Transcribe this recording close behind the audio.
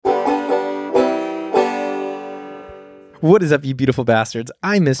What is up, you beautiful bastards?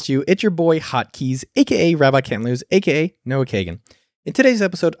 I missed you. It's your boy Hotkeys, aka Rabbi Can't Lose, aka Noah Kagan. In today's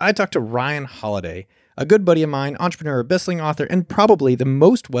episode, I talked to Ryan Holiday, a good buddy of mine, entrepreneur, best-selling author, and probably the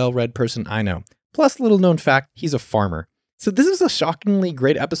most well-read person I know. Plus, little known fact, he's a farmer. So this is a shockingly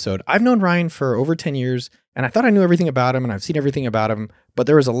great episode. I've known Ryan for over 10 years, and I thought I knew everything about him, and I've seen everything about him, but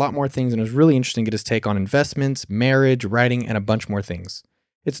there was a lot more things, and it was really interesting to get his take on investments, marriage, writing, and a bunch more things.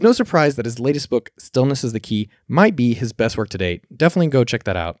 It's no surprise that his latest book, Stillness is the Key, might be his best work to date. Definitely go check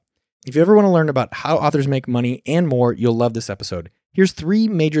that out. If you ever want to learn about how authors make money and more, you'll love this episode. Here's 3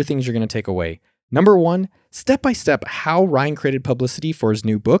 major things you're going to take away. Number 1, step-by-step how Ryan created publicity for his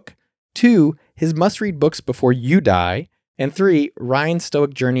new book. 2, his must-read books before you die. And 3, Ryan's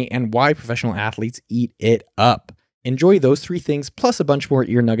stoic journey and why professional athletes eat it up. Enjoy those 3 things, plus a bunch more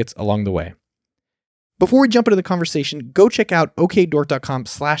ear nuggets along the way. Before we jump into the conversation, go check out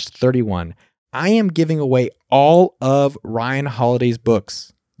okdork.com/31. I am giving away all of Ryan Holiday's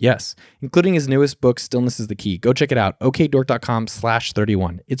books. Yes, including his newest book, Stillness is the Key. Go check it out,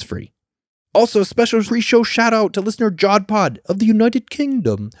 okdork.com/31. It's free. Also, special free show shout out to listener Jodpod of the United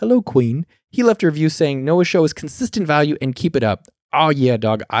Kingdom. Hello, Queen. He left a review saying, Noah's show is consistent value and keep it up. Oh yeah,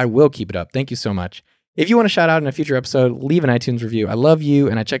 dog, I will keep it up. Thank you so much. If you want to shout out in a future episode, leave an iTunes review. I love you,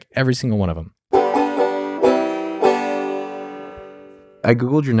 and I check every single one of them. I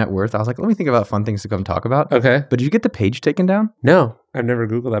Googled your net worth. I was like, let me think about fun things to come talk about. Okay. But did you get the page taken down? No, I've never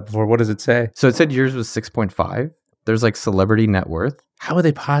Googled that before. What does it say? So it said yours was 6.5. There's like celebrity net worth. How would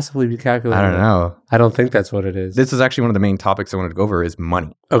they possibly be calculating I don't know. I don't think that's what it is. This is actually one of the main topics I wanted to go over is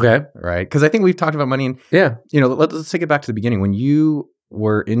money. Okay. Right? Because I think we've talked about money. And, Yeah. let's take it back to the beginning. When you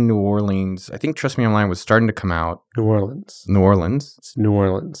were in New Orleans, I think Trust Me Online was starting to come out. New Orleans. It's New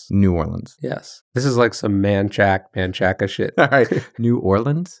Orleans. Yes. This is like some Manchaca shit. All right. New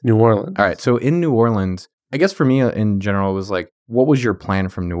Orleans? New Orleans. All right. So in New Orleans, I guess for me in general, it was like, what was your plan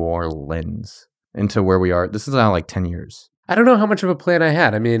from New Orleans into where we are? This is now like 10 years. I don't know how much of a plan I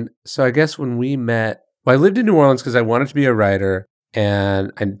had. I mean, so I guess when we met, I lived in New Orleans because I wanted to be a writer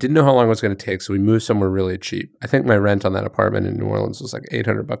and I didn't know how long it was going to take. So we moved somewhere really cheap. I think my rent on that apartment in New Orleans was like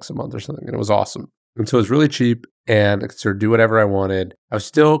 $800 a month or something. And it was awesome. And so it was really cheap and I could sort of do whatever I wanted. I was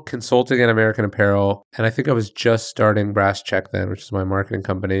still consulting at American Apparel. And I think I was just starting Brass Check then, which is my marketing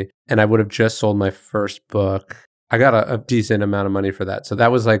company. And I would have just sold my first book. I got a decent amount of money for that. So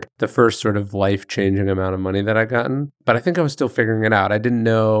that was like the first sort of life-changing amount of money that I gotten. But I think I was still figuring it out. I didn't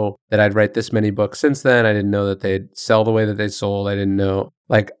know that I'd write this many books since then. I didn't know that they'd sell the way that they sold. I didn't know,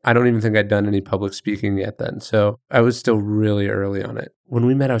 I don't even think I'd done any public speaking yet then. So I was still really early on it. When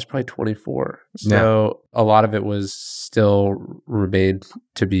we met, I was probably 24. So a lot of it was still remained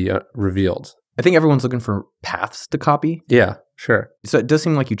to be revealed. I think everyone's looking for paths to copy. Yeah, sure. So it does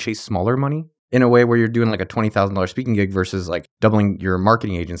seem like you chase smaller money in a way where you're doing like a $20,000 speaking gig versus like doubling your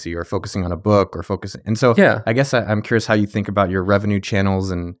marketing agency or focusing on a book or focusing. And so yeah. I guess I'm curious how you think about your revenue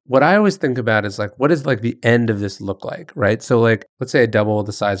channels. And what I always think about is like, what does like the end of this look like, right? So like, let's say I double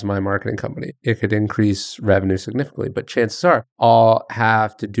the size of my marketing company. It could increase revenue significantly, but chances are I'll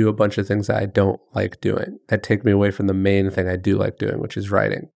have to do a bunch of things that I don't like doing that take me away from the main thing I do like doing, which is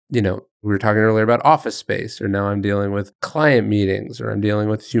writing. We were talking earlier about office space, or now I'm dealing with client meetings, or I'm dealing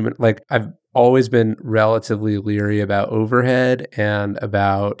with I've always been relatively leery about overhead and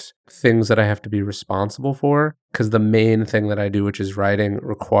about things that I have to be responsible for, because the main thing that I do, which is writing,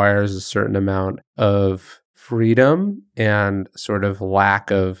 requires a certain amount of freedom and sort of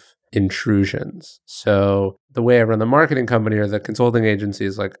lack of intrusions. So the way I run the marketing company or the consulting agency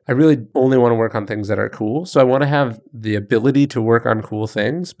is like, I really only want to work on things that are cool. So I want to have the ability to work on cool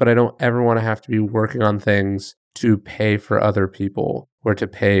things, but I don't ever want to have to be working on things to pay for other people or to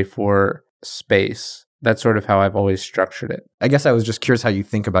pay for space. That's sort of how I've always structured it. I guess I was just curious how you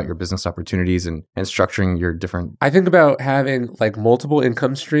think about your business opportunities and structuring your different... I think about having like multiple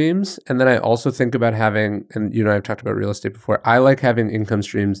income streams. And then I also think about having, and I've talked about real estate before. I like having income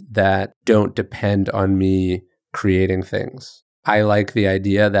streams that don't depend on me creating things. I like the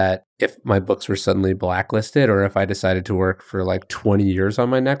idea that if my books were suddenly blacklisted or if I decided to work for like 20 years on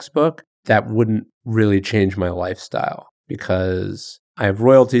my next book, that wouldn't really change my lifestyle because I have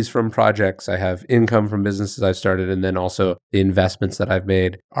royalties from projects, I have income from businesses I've started, and then also the investments that I've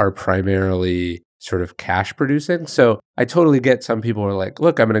made are primarily sort of cash producing. So I totally get some people are like,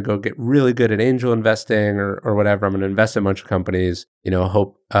 look, I'm going to go get really good at angel investing or whatever. I'm going to invest in a bunch of companies,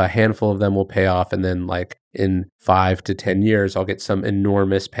 hope a handful of them will pay off. And then like in 5 to 10 years, I'll get some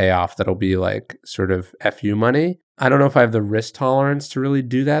enormous payoff that'll be like sort of FU money. I don't know if I have the risk tolerance to really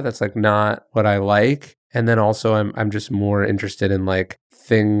do that. That's like not what I like. And then also I'm just more interested in like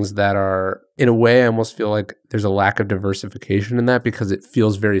things that are in a way, I almost feel like there's a lack of diversification in that because it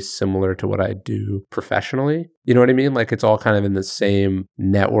feels very similar to what I do professionally. You know what I mean? Like it's all kind of in the same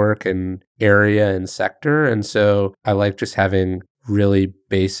network and area and sector. And so I like just having really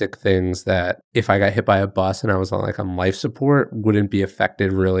basic things that if I got hit by a bus and I was on life support, wouldn't be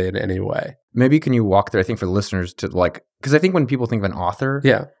affected really in any way. Maybe can you walk through, I think for the listeners to because I think when people think of an author,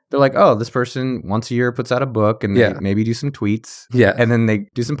 they're like, oh, this person once a year puts out a book and they maybe do some tweets. Yeah. And then they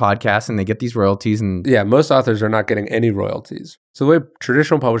do some podcasts and they get these royalties. And most authors are not getting any royalties. So the way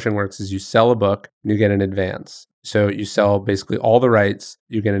traditional publishing works is you sell a book and you get an advance. So you sell basically all the rights,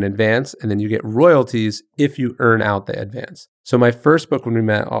 you get an advance, and then you get royalties if you earn out the advance. So my first book when we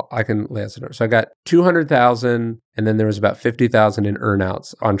met, I can lay it out. So I got $200,000 and then there was about $50,000 in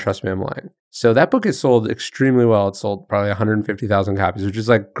earnouts on Trust Me, I'm Lying. So that book is sold extremely well. It sold probably 150,000 copies, which is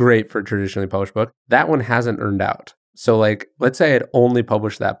great for a traditionally published book. That one hasn't earned out. So let's say I had only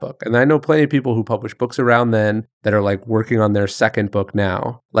published that book. And I know plenty of people who publish books around then that are working on their second book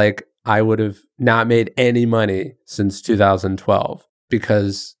now. I would have not made any money since 2012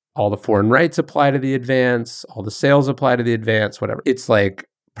 because all the foreign rights apply to the advance, all the sales apply to the advance, whatever. It's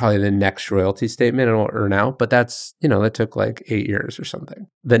probably the next royalty statement and it'll earn out, but that's, that took 8 years or something.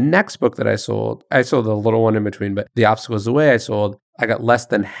 The next book that I sold a little one in between, but The Obstacle Is the Way I got less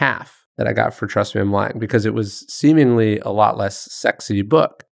than half that I got for Trust Me, I'm Lying because it was seemingly a lot less sexy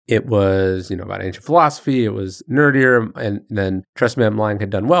book. It was, about ancient philosophy. It was nerdier. And then Trust Me, I'm Lying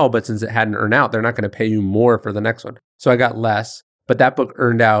had done well, but since it hadn't earned out, they're not going to pay you more for the next one. So I got less, but that book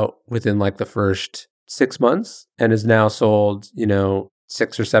earned out within the first 6 months and is now sold,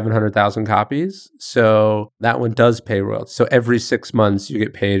 600,000 or 700,000 copies. So that one does pay royalties. So every 6 months you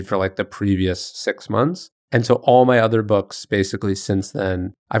get paid for the previous 6 months. And so all my other books, basically since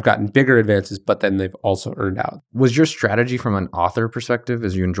then, I've gotten bigger advances, but then they've also earned out. Was your strategy from an author perspective,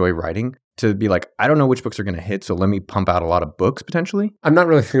 as you enjoy writing, to be I don't know which books are going to hit, so let me pump out a lot of books potentially? I'm not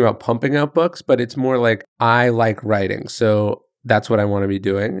really thinking about pumping out books, but it's more I like writing. So that's what I want to be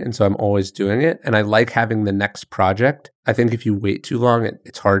doing. And so I'm always doing it. And I like having the next project. I think if you wait too long,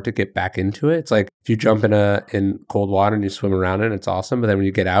 it's hard to get back into it. It's if you jump in cold water and you swim around it, it's awesome. But then when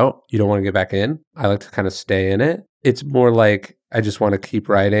you get out, you don't want to get back in. I like to kind of stay in it. It's more I just want to keep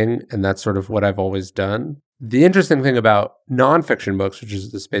writing. And that's sort of what I've always done. The interesting thing about nonfiction books, which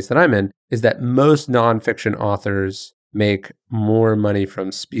is the space that I'm in, is that most nonfiction authors make more money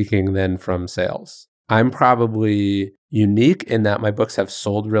from speaking than from sales. I'm probably unique in that my books have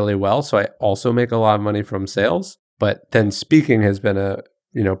sold really well. So I also make a lot of money from sales. But then speaking has been a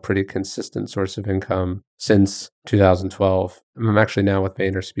pretty consistent source of income since 2012. I'm actually now with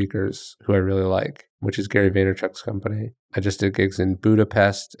Vayner Speakers, who I really like, which is Gary Vaynerchuk's company. I just did gigs in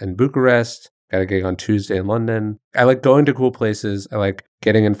Budapest and Bucharest. Got a gig on Tuesday in London. I like going to cool places. I like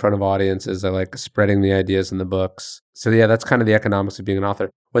getting in front of audiences. I like spreading the ideas in the books. So yeah, that's kind of the economics of being an author.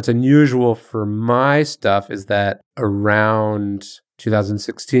 What's unusual for my stuff is that around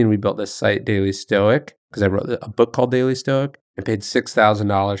 2016, we built this site, Daily Stoic, because I wrote a book called Daily Stoic and paid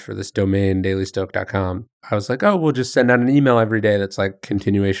 $6,000 for this domain, dailystoic.com. I was like, oh, we'll just send out an email every day that's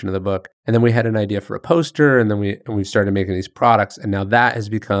continuation of the book. And then we had an idea for a poster, and then we started making these products. And now that has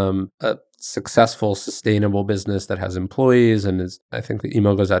become a successful, sustainable business that has employees. And I think the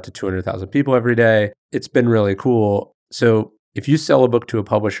email goes out to 200,000 people every day. It's been really cool. So if you sell a book to a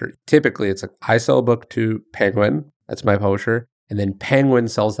publisher, typically it's I sell a book to Penguin, that's my publisher, and then Penguin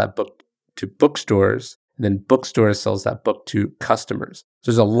sells that book to bookstores, and then bookstores sells that book to customers.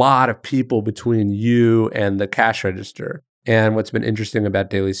 So there's a lot of people between you and the cash register. And what's been interesting about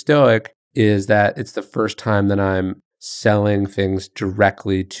Daily Stoic is that it's the first time that I'm selling things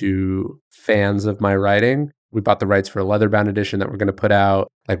directly to fans of my writing. We bought the rights for a leather-bound edition that we're going to put out.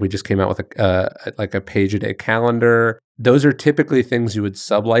 We just came out with a page-a-day calendar. Those are typically things you would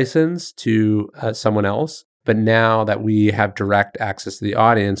sub-license to someone else. But now that we have direct access to the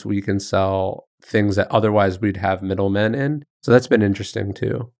audience, we can sell things that otherwise we'd have middlemen in. So that's been interesting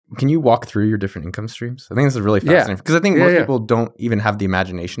too. Can you walk through your different income streams? I think this is really fascinating because I think most people don't even have the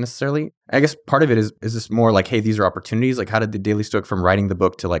imagination necessarily. I guess part of it is this more hey, these are opportunities? How did the Daily Stoic from writing the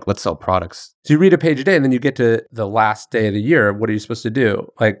book to let's sell products? So you read a page a day and then you get to the last day of the year. What are you supposed to do?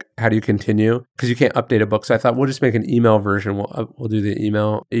 How do you continue? Because you can't update a book. So I thought we'll just make an email version. We'll do the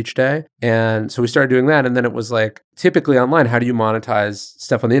email each day. And so we started doing that. And then it was typically online, how do you monetize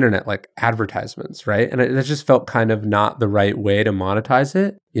stuff on the internet? Advertisements, right? And it just felt kind of not the right way to monetize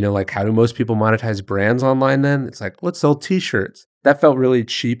it. How do most people monetize brands online then? It's let's sell t-shirts. That felt really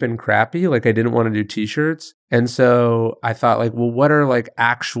cheap and crappy. I didn't want to do t-shirts. And so I thought well, what are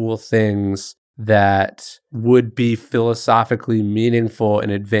actual things that would be philosophically meaningful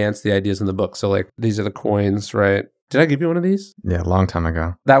and advance the ideas in the book. So like these are the coins, right? Did I give you one of these? Yeah, a long time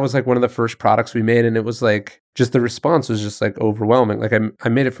ago. That was like one of the first products we made. And it was like, just the response was just like overwhelming. Like I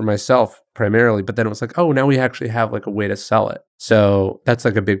made it for myself primarily, but then it was like, oh, now we actually have like a way to sell it. So that's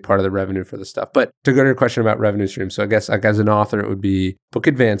like a big part of the revenue for the stuff. But to go to your question about revenue streams. So I guess like as an author, it would be book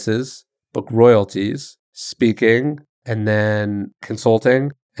advances, book royalties, speaking, and then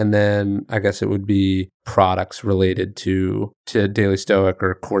consulting. And then I guess it would be products related to Daily Stoic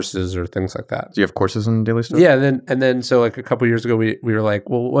or courses or things like that. Do you have courses in Daily Stoic? Yeah. And then so like a couple of years ago, we were like,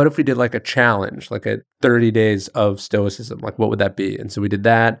 well, what if we did like a challenge, like a 30 days of Stoicism? Like what would that be? And so we did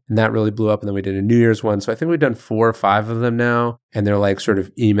that and that really blew up. And then we did a New Year's one. So I think we've done 4 or 5 of them now. And they're like sort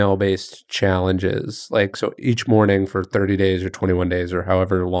of email-based challenges. Like, so each morning for 30 days or 21 days or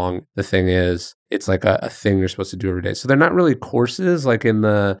however long the thing is, it's like a thing you're supposed to do every day. So they're not really courses like in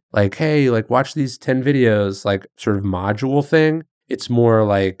the, like, hey, like watch these 10 videos, like sort of module thing. It's more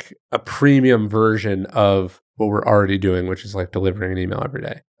like a premium version of what we're already doing, which is like delivering an email every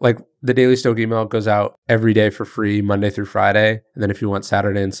day. Like the Daily Stoic email goes out every day for free, Monday through Friday. And then if you want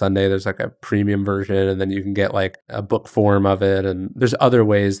Saturday and Sunday, there's like a premium version. And then you can get like a book form of it. And there's other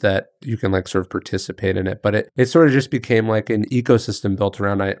ways that you can like sort of participate in it. But it sort of just became like an ecosystem built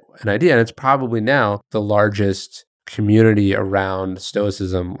around an idea. And it's probably now the largest community around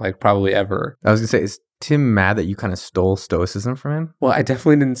Stoicism, like probably ever. I was going to say, is Tim mad that you kind of stole Stoicism from him? Well, I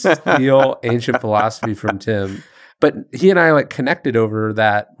definitely didn't steal ancient philosophy from Tim. But he and I like connected over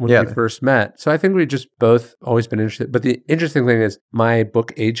that when we first met. So I think we've just both always been interested. But the interesting thing is my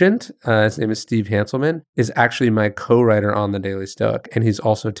book agent, his name is Steve Hanselman, is actually my co-writer on the Daily Stoic. And he's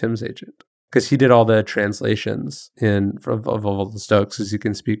also Tim's agent because he did all the translations of all the Stoics because he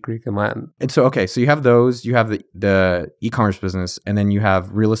can speak Greek and Latin. And so, okay, so you have those, you have the e-commerce business, and then you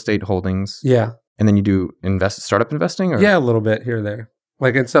have real estate holdings. Yeah. And then you do startup investing? Or? Yeah, a little bit here or there.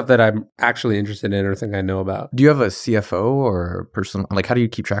 Like in stuff that I'm actually interested in or think I know about. Do you have a CFO or a person? Like, how do you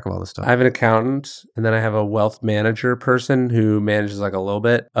keep track of all this stuff? I have an accountant, and then I have a wealth manager person who manages like a little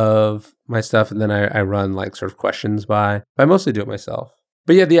bit of my stuff. And then I run like sort of questions by. I mostly do it myself.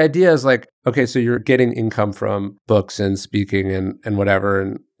 But yeah, the idea is like, okay, so you're getting income from books and speaking and whatever,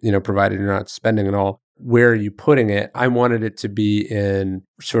 and, you know, provided you're not spending it all. Where are you putting it? I wanted it to be in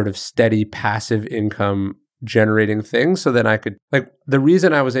sort of steady passive income generating things so that I could, like, the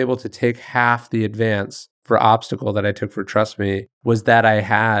reason I was able to take half the advance for Obstacle that I took for Trust Me was that I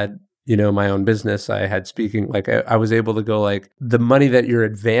had, you know, my own business. I had speaking, like I was able to go like, the money that you're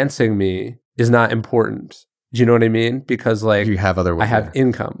advancing me is not important. Do you know what I mean? Because like you have other ways, I have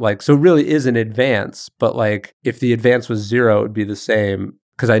income. Like, so it really is an advance, but like if the advance was 0, it would be the same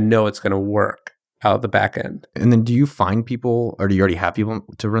because I know it's going to work out the back end. And then do you find people, or do you already have people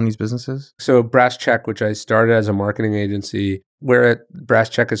to run these businesses? So Brass Check, which I started as a marketing agency, where Brass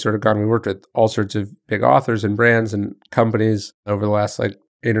Check has sort of gone, we worked with all sorts of big authors and brands and companies over the last like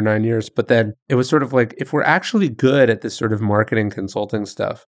 8 or 9 years. But then it was sort of like, if we're actually good at this sort of marketing consulting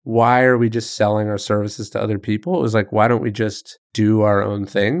stuff, why are we just selling our services to other people? It was like, why don't we just do our own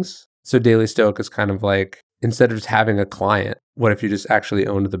things? So Daily Stoic is kind of like, instead of just having a client, what if you just actually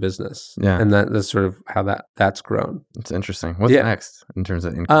owned the business? Yeah. And that's sort of how that's grown. It's interesting. What's next in terms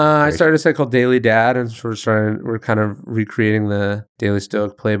of income? I started a site called Daily Dad, and we're kind of recreating the Daily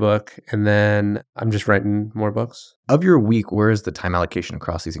Stoic playbook. And then I'm just writing more books. Of your week, where is the time allocation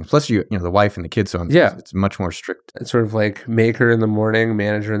across these things? Plus, you know, the wife and the kids, so it's much more strict. It's sort of like maker in the morning,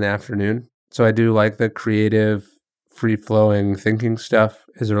 manager in the afternoon. So I do like the creative, free-flowing thinking stuff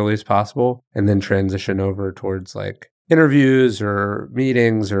as early as possible, and then transition over towards like interviews or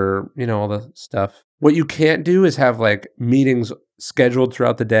meetings or, you know, all the stuff. What you can't do is have like meetings scheduled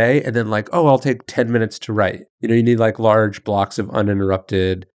throughout the day and then like, oh, I'll take 10 minutes to write. You know, you need like large blocks of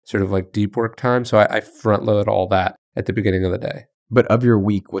uninterrupted sort of like deep work time. So I front load all that at the beginning of the day. But of your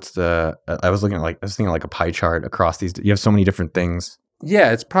week, what's I was thinking like a pie chart across these. You have so many different things.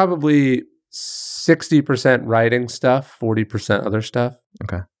 Yeah, it's probably 60% writing stuff, 40% other stuff.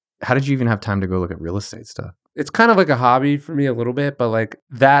 Okay. How did you even have time to go look at real estate stuff? It's kind of like a hobby for me a little bit, but like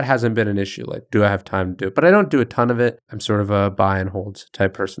that hasn't been an issue. Like, do I have time to do it? But I don't do a ton of it. I'm sort of a buy and hold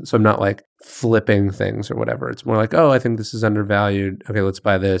type person. So I'm not like flipping things or whatever. It's more like, oh, I think this is undervalued. Okay, let's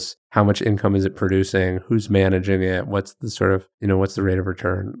buy this. How much income is it producing? Who's managing it? What's the sort of, you know, what's the rate of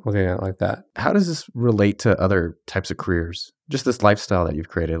return? Looking at it like that. How does this relate to other types of careers? Just this lifestyle that you've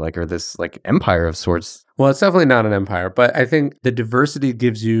created, like, or this like empire of sorts? Well, it's definitely not an empire, but I think the diversity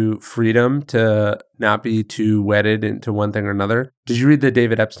gives you freedom to not be too wedded into one thing or another. Did you read the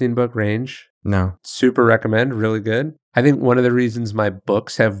David Epstein book, Range? No. Super recommend. Really good. I think one of the reasons my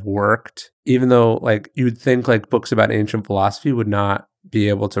books have worked, even though like you would think like books about ancient philosophy would not be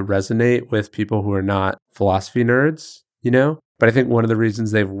able to resonate with people who are not philosophy nerds, you know? But I think one of the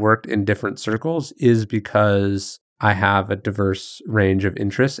reasons they've worked in different circles is because I have a diverse range of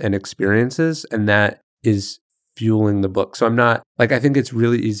interests and experiences, and that is fueling the book. So I'm not like, I think it's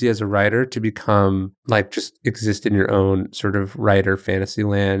really easy as a writer to become like just exist in your own sort of writer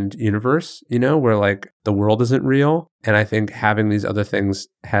fantasyland universe, you know, where like the world isn't real. And I think having these other things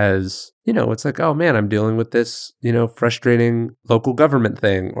has, you know, it's like, oh man, I'm dealing with this, you know, frustrating local government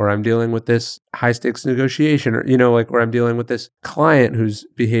thing, or I'm dealing with this high stakes negotiation, or, you know, like, or I'm dealing with this client who's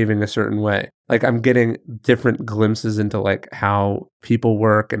behaving a certain way. Like I'm getting different glimpses into like how people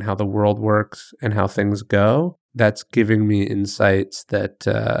work and how the world works and how things go. That's giving me insights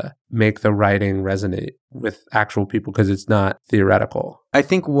that make the writing resonate with actual people because it's not theoretical. I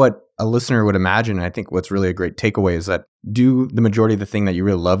think what a listener would imagine, and I think what's really a great takeaway is that do the majority of the thing that you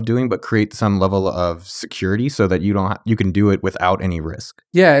really love doing, but create some level of security so that you can do it without any risk.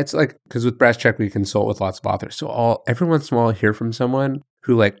 Yeah, it's like, because with Brass Check, we consult with lots of authors. So every once in a while, I'll hear from someone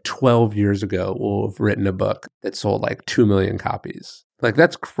who like 12 years ago will have written a book that sold like 2 million copies. Like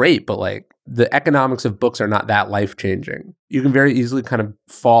that's great, but like the economics of books are not that life-changing. You can very easily kind of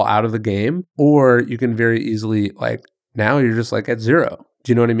fall out of the game, or you can very easily like now you're just like at zero.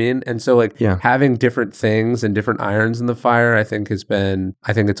 Do you know what I mean? And so like having different things and different irons in the fire, I think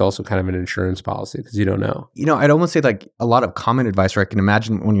it's also kind of an insurance policy because you don't know. You know, I'd almost say like a lot of common advice, or I can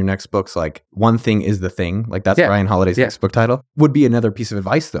imagine when your next book's like one thing is the thing, like that's Ryan Holiday's next book title, would be another piece of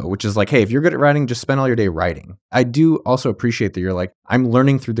advice though, which is like, hey, if you're good at writing, just spend all your day writing. I do also appreciate that you're like, I'm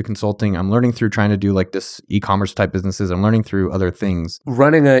learning through the consulting, I'm learning through trying to do like this e-commerce type businesses, I'm learning through other things.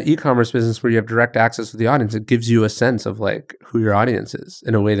 Running an e-commerce business where you have direct access to the audience, it gives you a sense of like who your audience is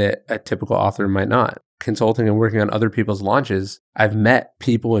in a way that a typical author might not. Consulting and working on other people's launches, I've met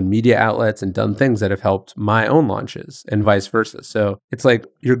people in media outlets and done things that have helped my own launches and vice versa. So it's like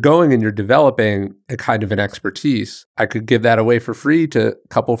you're going and you're developing a kind of an expertise. I could give that away for free to a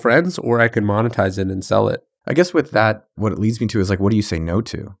couple friends, or I could monetize it and sell it. I guess with that, what it leads me to is like, what do you say no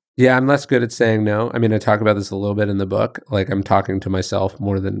to? Yeah, I'm less good at saying no. I mean, I talk about this a little bit in the book. Like I'm talking to myself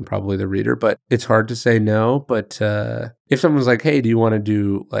more than probably the reader, but it's hard to say no. But if someone's like, hey, do you want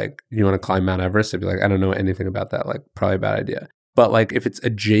to climb Mount Everest? I'd be like, I don't know anything about that. Like probably a bad idea. But like if it's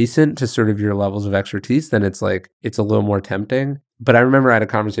adjacent to sort of your levels of expertise, then it's like, it's a little more tempting. But I remember I had a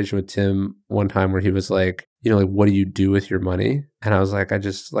conversation with Tim one time where he was like, you know, like, what do you do with your money? And I was like, I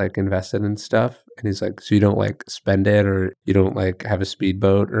just like invested in stuff. And he's like, so you don't like spend it, or you don't like have a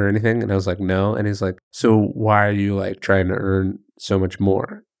speedboat or anything? And I was like, no. And he's like, so why are you like trying to earn so much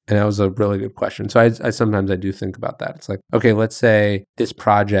more? And that was a really good question. So I sometimes I do think about that. It's like, okay, let's say this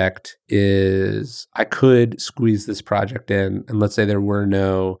project is, I could squeeze this project in, and let's say there were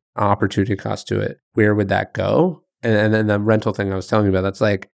no opportunity cost to it. Where would that go? And then the rental thing I was telling you about, that's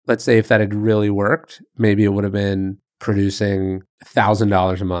like, let's say if that had really worked, maybe it would have been producing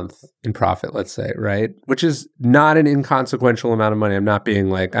 $1,000 a month in profit, let's say, right? Which is not an inconsequential amount of money. I'm not being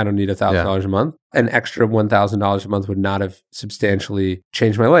like, I don't need $1,000 a month. An extra $1,000 a month would not have substantially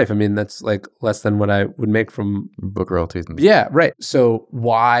changed my life. I mean, that's like less than what I would make from book royalties. Yeah, right. So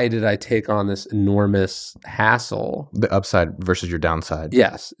why did I take on this enormous hassle? The upside versus your downside.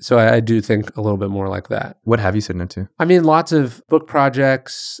 Yes. So I do think a little bit more like that. What have you said no to? I mean, lots of book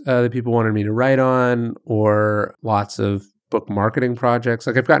projects that people wanted me to write on, or lots of book marketing projects.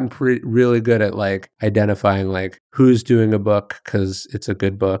 Like I've gotten really good at like identifying like who's doing a book because it's a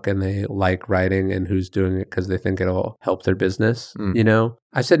good book and they like writing, and who's doing it because they think it'll help their business. You know,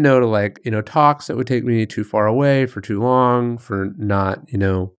 I said no to like, you know, talks that would take me too far away for too long, for not, you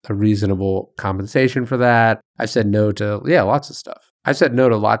know, a reasonable compensation for that. I said no to, lots of stuff. I said no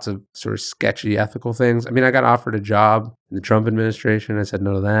to lots of sort of sketchy ethical things. I mean, I got offered a job in the Trump administration. I said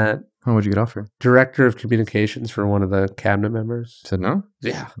no to that. Oh, what'd you get offered? Director of communications for one of the cabinet members. Said no?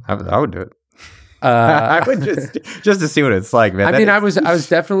 Yeah. I would do it. I would just to see what it's like, man. I mean, I was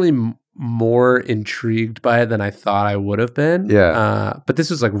definitely more intrigued by it than I thought I would have been. Yeah. But this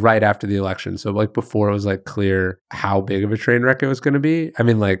was like right after the election. So like before it was like clear how big of a train wreck it was going to be. I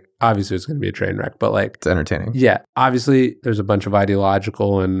mean, like obviously it's going to be a train wreck, but like it's entertaining. Yeah. Obviously there's a bunch of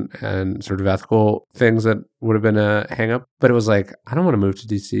ideological and sort of ethical things that would have been a hang up. But it was like, I don't want to move to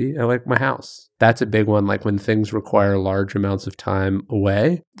DC. I like my house. That's a big one. Like when things require large amounts of time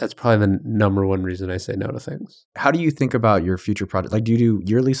away, that's probably the number one reason I say no to things. How do you think about your future project? Like, do you do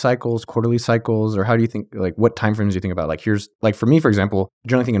yearly cycles, quarterly cycles, or how do you think, like, what time frames do you think about? Like, here's, like, for me, for example, I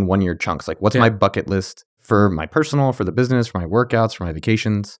generally think in 1 year chunks. Like, what's my bucket list for my personal, for the business, for my workouts, for my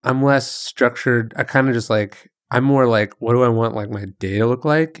vacations? I'm less structured. I kind of just like I'm more like, what do I want like my day to look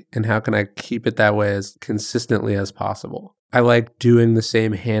like? And how can I keep it that way as consistently as possible? I like doing the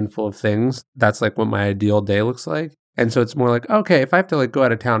same handful of things. That's like what my ideal day looks like. And so it's more like, okay, if I have to like go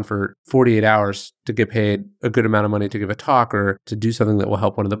out of town for 48 hours to get paid a good amount of money to give a talk or to do something that will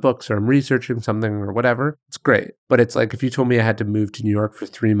help one of the books, or I'm researching something or whatever, it's great. But it's like, if you told me I had to move to New York for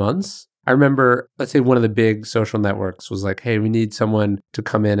 3 months, I remember, let's say one of the big social networks was like, hey, we need someone to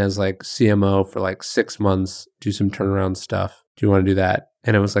come in as like CMO for like 6 months, do some turnaround stuff. Do you want to do that?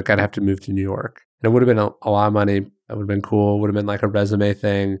 And it was like, I'd have to move to New York. And it would have been a lot of money. That would have been cool. It would have been like a resume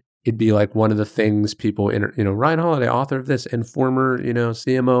thing. It'd be like one of the things people, Ryan Holiday, author of this and former,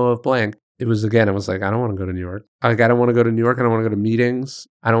 CMO of blank. It was like, I don't want to go to New York. Like, I don't want to go to New York. I don't want to go to meetings.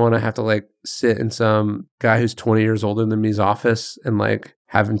 I don't want to have to like sit in some guy who's 20 years older than me's office and like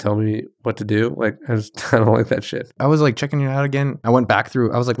have him tell me what to do. Like, I don't like that shit. I was like checking you out again. I went back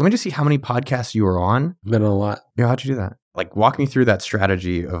through, I was like, let me just see how many podcasts you were on. Been a lot. Yeah, how'd you do that? Like, walk me through that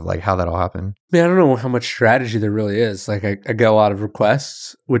strategy of like how that all happened. Man, I don't know how much strategy there really is. Like, I get a lot of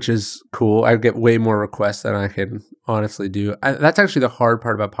requests, which is cool. I get way more requests than I can honestly do. That's actually the hard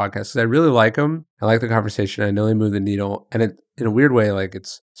part about podcasts. I really like them. I like the conversation. I know they move the needle. And it, in a weird way, like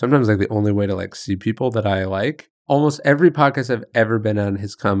it's sometimes like the only way to like see people that I like. Almost every podcast I've ever been on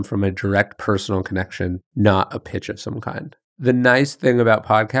has come from a direct personal connection, not a pitch of some kind. The nice thing about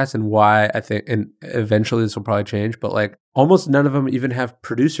podcasts and why I think, and eventually this will probably change, but like almost none of them even have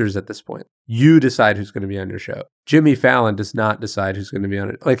producers at this point. You decide who's going to be on your show. Jimmy Fallon does not decide who's going to be on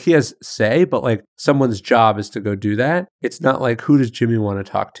it. Like, he has say, but like someone's job is to go do that. It's not like, who does Jimmy want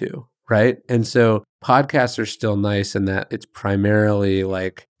to talk to? Right. And so podcasts are still nice in that it's primarily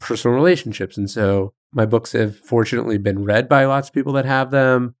like personal relationships. And so my books have fortunately been read by lots of people that have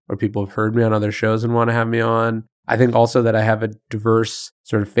them, or people have heard me on other shows and want to have me on. I think also that I have a diverse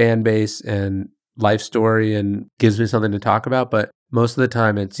sort of fan base and life story and gives me something to talk about. But most of the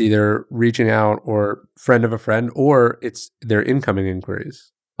time it's either reaching out or friend of a friend, or it's their incoming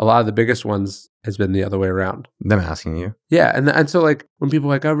inquiries. A lot of the biggest ones has been the other way around. Them asking you. Yeah. And so like when people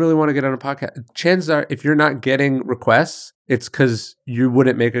are like, I really want to get on a podcast, chances are if you're not getting requests, it's because you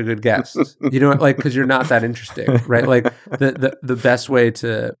wouldn't make a good guest. Like, because you're not that interesting, right? Like the best way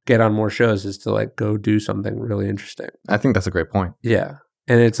to get on more shows is to like go do something really interesting. I think that's a great point. Yeah.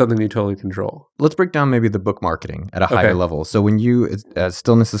 And it's something you totally control. Let's break down maybe the book marketing at a higher level. So when as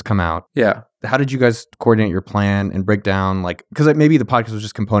Stillness has come out, how did you guys coordinate your plan and break down, like, because maybe the podcast was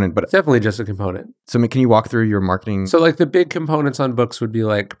just a component, but it's definitely just a component. So can you walk through your marketing? So like the big components on books would be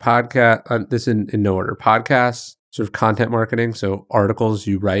like podcast, this in no order, podcasts, sort of content marketing. So articles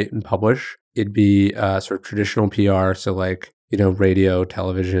you write and publish. It'd be sort of traditional PR. So like, radio,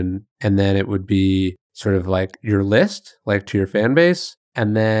 television, and then it would be sort of like your list, like to your fan base.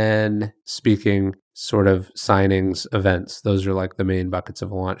 And then speaking, sort of signings, events. Those are like the main buckets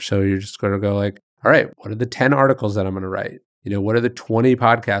of a launch. So you're just going to go like, all right, what are the 10 articles that I'm going to write? What are the 20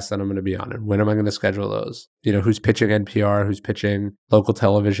 podcasts that I'm going to be on? And when am I going to schedule those? Who's pitching NPR? Who's pitching local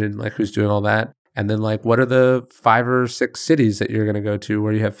television? Like, who's doing all that? And then like, what are the 5 or 6 cities that you're going to go to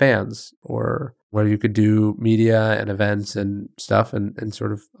where you have fans, or where you could do media and events and stuff, and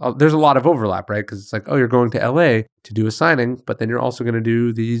sort of, there's a lot of overlap, right? Because it's like, oh, you're going to LA to do a signing, but then you're also going to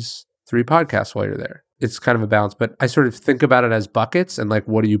do these 3 podcasts while you're there. It's kind of a balance, but I sort of think about it as buckets, and like,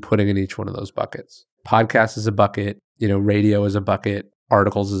 what are you putting in each one of those buckets? Podcast is a bucket, radio is a bucket,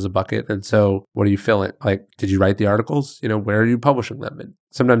 articles is a bucket. And so what do you fill it? Like, did you write the articles? Where are you publishing them? And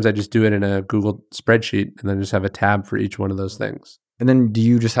sometimes I just do it in a Google spreadsheet and then just have a tab for each one of those things. And then do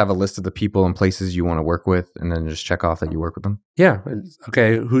you just have a list of the people and places you want to work with, and then just check off that you work with them? Yeah.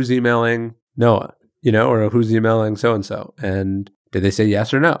 Okay. Who's emailing Noah, or who's emailing so-and-so? And did they say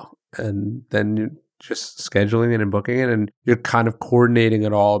yes or no? And then you just scheduling it and booking it, and you're kind of coordinating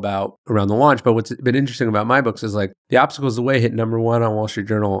it all around the launch. But what's been interesting about my books is like The Obstacles of the Way hit number 1 on Wall Street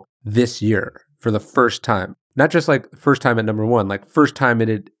Journal this year for the first time. Not just like first time at number 1, like first time it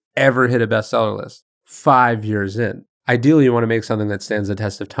had ever hit a bestseller list 5 years in. Ideally, you want to make something that stands the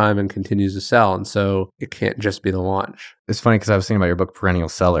test of time and continues to sell. And so it can't just be the launch. It's funny because I was thinking about your book, Perennial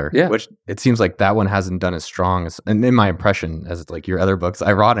Seller, which it seems like that one hasn't done as strong as, and in my impression, as like your other books,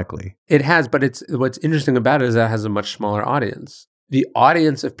 ironically. It has, but what's interesting about it is that it has a much smaller audience. The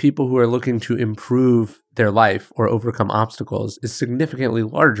audience of people who are looking to improve their life or overcome obstacles is significantly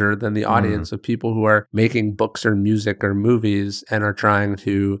larger than the audience of people who are making books or music or movies and are trying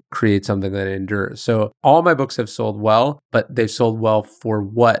to create something that endures. So all my books have sold well, but they've sold well for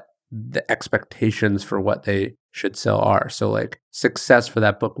what the expectations for what they should sell are. So like, success for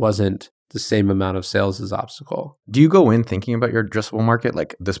that book wasn't the same amount of sales as Obstacle. Do you go in thinking about your addressable market?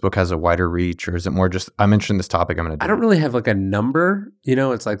 Like this book has a wider reach, or is it more just, I'm interested in this topic, I'm going to do I don't really have like a number,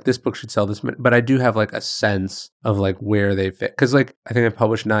 it's like this book should sell this many, but I do have like a sense of like where they fit. Cause like I think I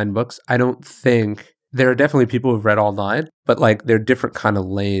published 9 books. I don't think there are definitely people who've read all 9, but like they're different kind of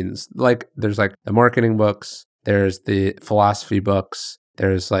lanes. Like there's like the marketing books, there's the philosophy books,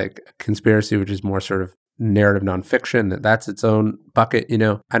 there's like conspiracy, which is more sort of narrative nonfiction. That's its own bucket.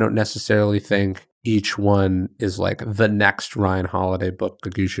 I don't necessarily think each one is like the next Ryan Holiday book,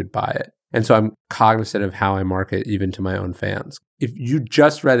 like you should buy it. And so I'm cognizant of how I market even to my own fans. If you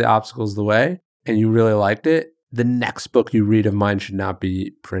just read The Obstacle's the Way and you really liked it, the next book you read of mine should not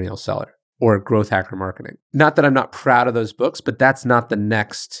be Perennial Seller or Growth Hacker Marketing. Not that I'm not proud of those books, but that's not the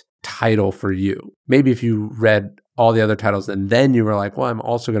next title for you. Maybe if you read all the other titles and then you were like, well, I'm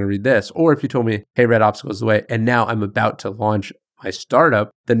also going to read this. Or if you told me, hey, read Obstacles the Way, and now I'm about to launch my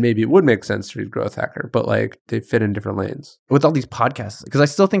startup, then maybe it would make sense to read Growth Hacker, but like they fit in different lanes. With all these podcasts, because I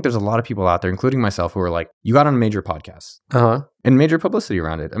still think there's a lot of people out there, including myself, who are like, you got on major podcasts and major publicity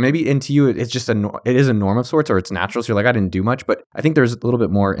around it. And maybe into you, it's just it is a norm of sorts, or it's natural. So you're like, I didn't do much, but I think there's a little bit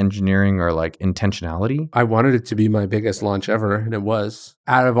more engineering or like intentionality. I wanted it to be my biggest launch ever, and it was.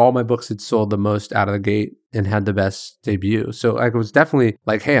 Out of all my books, it sold the most out of the gate and had the best debut. So like, it was definitely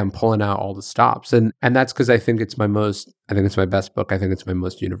like, hey, I'm pulling out all the stops. And that's because I think it's my best book. I think it's my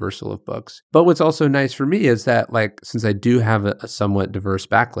most universal of books. But what's also nice for me is that like, since I do have a somewhat diverse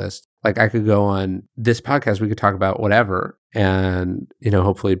backlist, like I could go on this podcast, we could talk about whatever. And,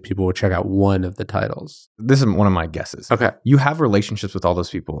 hopefully people will check out one of the titles. This is one of my guesses. Okay. You have relationships with all those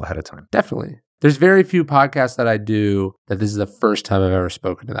people ahead of time. Definitely. There's very few podcasts that I do that this is the first time I've ever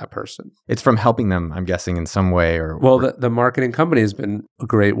spoken to that person. It's from helping them, I'm guessing, in some way. Well, the marketing company has been a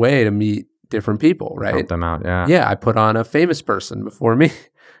great way to meet different people, right? Help them out, yeah. Yeah, I put on a famous person before me,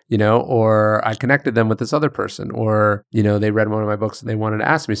 or I connected them with this other person, or, they read one of my books and they wanted to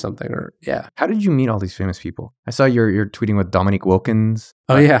ask me something, or yeah. How did you meet all these famous people? I saw you're tweeting with Dominique Wilkins.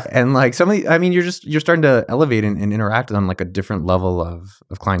 Oh, yeah. And like you're starting to elevate and interact on like a different level of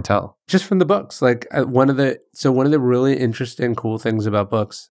clientele. Just from the books. Like one of the really interesting, cool things about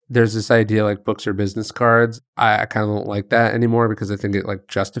books, there's this idea like books are business cards. I kind of don't like that anymore because I think it like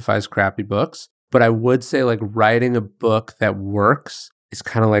justifies crappy books. But I would say like writing a book that works is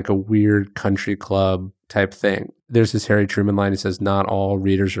kind of like a weird country club type thing. There's this Harry Truman line. He says, not all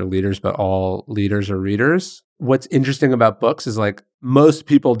readers are leaders, but all leaders are readers. What's interesting about books is like most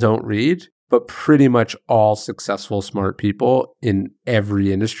people don't read, but pretty much all successful, smart people in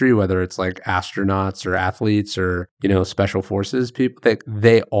every industry, whether it's like astronauts or athletes or, special forces people,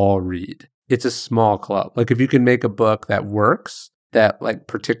 they all read. It's a small club. Like if you can make a book that works, that like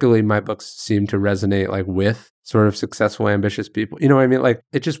particularly my books seem to resonate like with sort of successful, ambitious people. You know what I mean? Like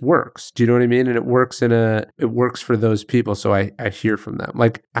it just works. Do you know what I mean? And it works for those people. So I hear from them.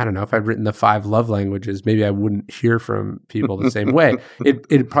 Like, I don't know, if I'd written the 5 love languages, maybe I wouldn't hear from people the same way.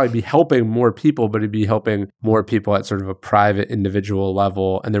 It'd probably be helping more people, but it'd be helping more people at sort of a private individual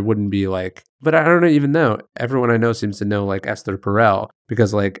level. And there wouldn't be like, but I don't even know. Everyone I know seems to know like Esther Perel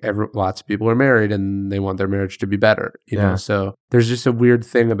because like lots of people are married and they want their marriage to be better, you know? So there's just a weird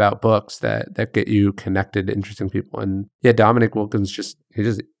thing about books that get you connected to interesting people. And yeah, Dominic Wilkins he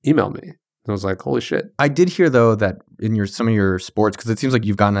just emailed me. I was like, holy shit. I did hear though that in some of your sports, because it seems like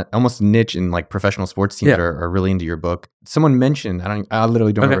you've gotten almost a niche in like professional sports teams are really into your book. Someone mentioned, I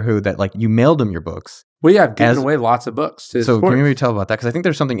literally don't remember who, that like you mailed them your books. Well, yeah, I've given away lots of books to So sports. Can you maybe tell about that? Because I think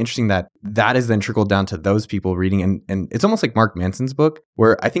there's something interesting that is then trickled down to those people reading. And it's almost like Mark Manson's book,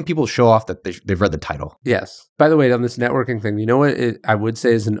 where I think people show off that they've read the title. Yes. By the way, on this networking thing, you know what I would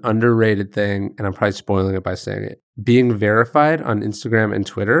say is an underrated thing, and I'm probably spoiling it by saying it. Being verified on Instagram and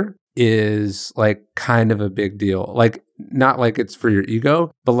Twitter is like kind of a big deal. Like, not like it's for your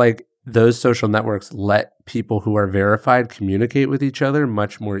ego, but like those social networks let people who are verified communicate with each other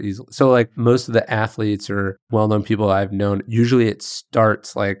much more easily. So like most of the athletes or well-known people I've known, usually it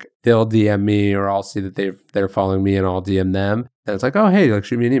starts like they'll DM me or I'll see that they're following me and I'll DM them. And it's like, oh, hey, like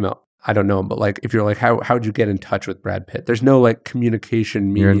shoot me an email. I don't know him, but like if you're like, how'd you get in touch with Brad Pitt? There's no like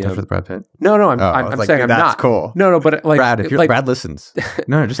communication medium. You're in touch with Brad Pitt? No, I'm like, saying I'm not. That's cool. No, but like Brad, if Brad listens.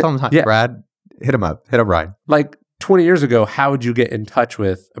 No, just tell him Brad, hit him up. Hit up Ryan. Like 20 years ago, how would you get in touch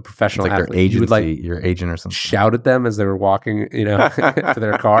with a professional athlete? Their agency, you would like your agent or something. Shout at them as they were walking, to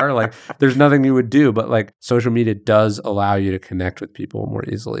their car. Like there's nothing you would do, but like social media does allow you to connect with people more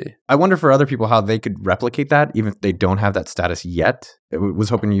easily. I wonder for other people how they could replicate that, even if they don't have that status yet. I was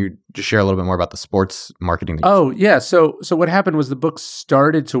hoping you just share a little bit more about the sports marketing. Oh, yeah. So what happened was the book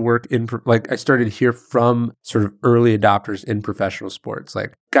started to work I started to hear from sort of early adopters in professional sports.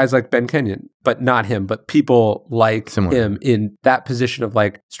 Like guys like Ben Kenyon, but not him, but people like Similar. him in that position of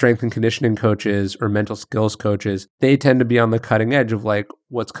like strength and conditioning coaches or mental skills coaches. They tend to be on the cutting edge of like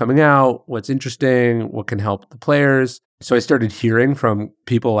what's coming out, what's interesting, what can help the players. So I started hearing from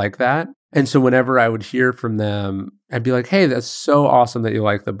people like that. And so whenever I would hear from them, I'd be like, hey, that's so awesome that you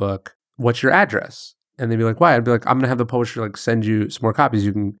like the book. What's your address? And they'd be like, why? I'd be like, I'm going to have the publisher like send you some more copies.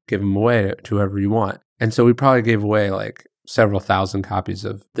 You can give them away to whoever you want. And so we probably gave away like several thousand copies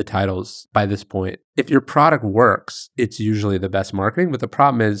of the titles by this point. If your product works, it's usually the best marketing. But the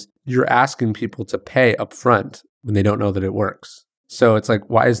problem is you're asking people to pay upfront when they don't know that it works. So it's like,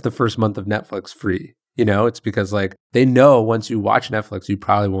 why is the first month of Netflix free? You know, it's because like they know once you watch Netflix, you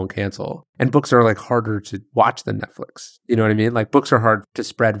probably won't cancel. And books are like harder to watch than Netflix. You know what I mean? Like books are hard to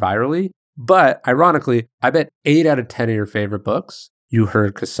spread virally. But ironically, I bet 8 out of 10 of your favorite books you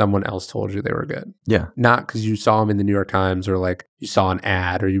heard because someone else told you they were good. Yeah. Not because you saw them in the New York Times or like you saw an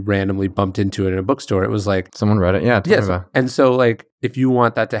ad or you randomly bumped into it in a bookstore. It was like Someone read it. Yeah. yes. And so like if you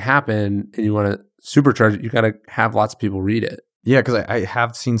want that to happen and you want to supercharge it, you got to have lots of people read it. Yeah, because I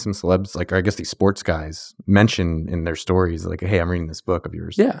have seen some celebs, like I guess these sports guys, mention in their stories, like, hey, I'm reading this book of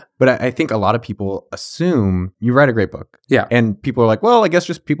yours. Yeah. But I think a lot of people assume you write a great book. Yeah. And people are like, well, I guess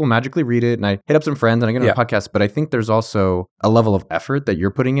just people magically read it. And I hit up some friends and I get on a podcast. But I think there's also a level of effort that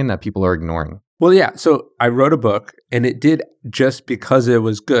you're putting in that people are ignoring. Well, yeah. So I wrote a book and it did, just because it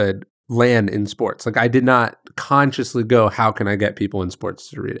was good, land in sports. Like I did not consciously go, how can I get people in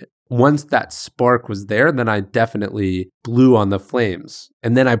sports to read it? Once that spark was there, then I definitely blew on the flames.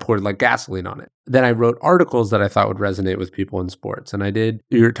 And then I poured like gasoline on it. Then I wrote articles that I thought would resonate with people in sports. And I did,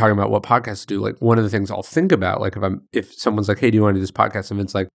 you're talking about what podcasts to do. Like one of the things I'll think about, like if someone's like, hey, do you want to do this podcast? And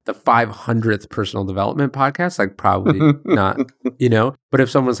it's like the 500th personal development podcast, like probably not, you know, but if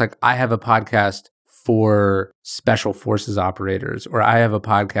someone's like, I have a podcast for special forces operators, or I have a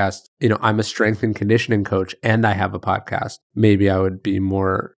podcast, you know, I'm a strength and conditioning coach and I have a podcast, maybe I would be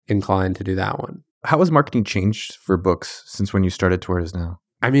more inclined to do that one. How has marketing changed for books since when you started to where it is now?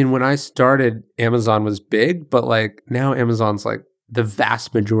 I mean, when I started, Amazon was big, but like now Amazon's like the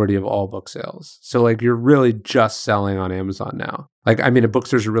vast majority of all book sales. So like you're really just selling on Amazon now. Like, I mean,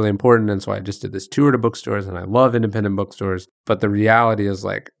 bookstores are really important. And so I just did this tour to bookstores and I love independent bookstores. But the reality is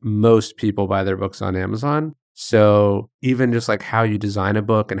like most people buy their books on Amazon. So even just like how you design a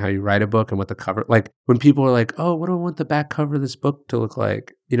book and how you write a book and what the cover, like when people are like, oh, what do I want the back cover of this book to look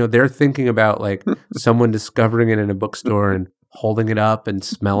like? You know, they're thinking about like someone discovering it in a bookstore and holding it up and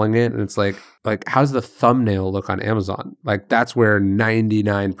smelling it. And it's like, how's the thumbnail look on Amazon? Like that's where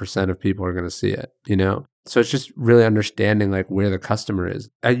 99% of people are going to see it, you know? So it's just really understanding like where the customer is.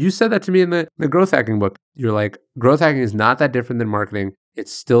 You said that to me in the growth hacking book. You're like, growth hacking is not that different than marketing.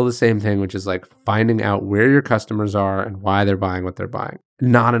 It's still the same thing, which is like finding out where your customers are and why they're buying what they're buying.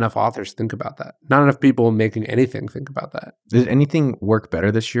 Not enough authors think about that. Not enough people making anything think about that. Did anything work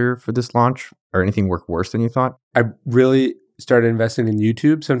better this year for this launch or anything work worse than you thought? I really started investing in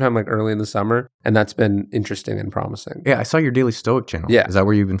YouTube sometime like early in the summer, and that's been interesting and promising. Yeah, I saw your Daily Stoic channel. Yeah. Is that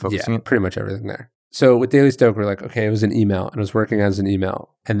where you've been focusing it? Pretty much everything there. So with Daily Stoic, we're like, okay, it was an email and it was working as an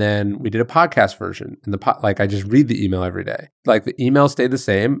email. And then we did a podcast version and like I just read the email every day. Like the email stayed the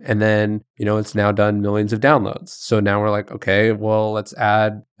same. And then, you know, it's now done millions of downloads. So now we're like, okay, well, let's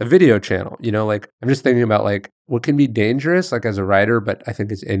add a video channel. You know, like I'm just thinking about like what can be dangerous, like as a writer, but I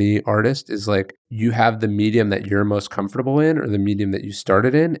think as any artist is like you have the medium that you're most comfortable in or the medium that you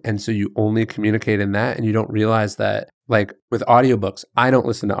started in. And so you only communicate in that and you don't realize that like with audiobooks, I don't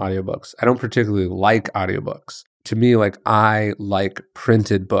listen to audiobooks. I don't particularly like audiobooks. To me, like I like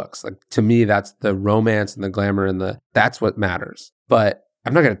printed books. Like to me, that's the romance and the glamour and that's what matters. But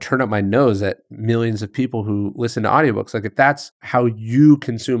I'm not going to turn up my nose at millions of people who listen to audiobooks. Like if that's how you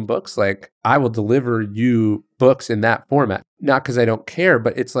consume books, like I will deliver you books in that format. Not because I don't care,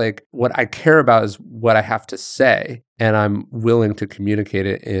 but it's like what I care about is what I have to say. And I'm willing to communicate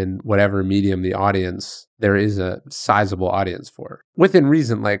it in whatever medium the audience, there is a sizable audience for. Within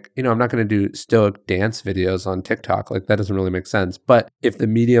reason, like, you know, I'm not going to do Stoic dance videos on TikTok. Like that doesn't really make sense. But if the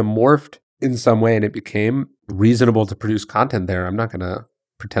medium morphed in some way and it became reasonable to produce content there, I'm not going to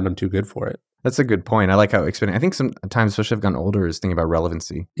pretend I'm too good for it. That's a good point. I like how expanding. I think sometimes, especially if I've gotten older, is thinking about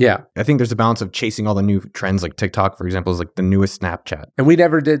relevancy. Yeah. I think there's a balance of chasing all the new trends, like TikTok, for example, is like the newest Snapchat. And we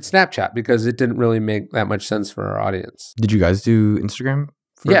never did Snapchat because it didn't really make that much sense for our audience. Did you guys do Instagram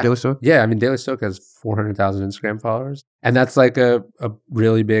for Daily Stoic? Yeah. I mean, Daily Stoic has 400,000 Instagram followers. And that's like a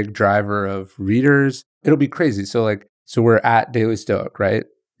really big driver of readers. It'll be crazy. So we're at Daily Stoic, right?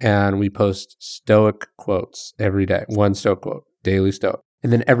 And we post Stoic quotes every day. One Stoic quote, Daily Stoic.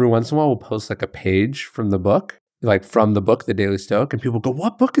 And then every once in a while, we'll post like a page from the book. like from the book, The Daily Stoic, and people go,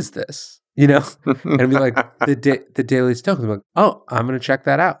 what book is this? You know? And I'd be like, the Daily Stoic. And I'm like, oh, I'm going to check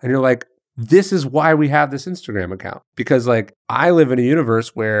that out. And you're like, this is why we have this Instagram account. Because like I live in a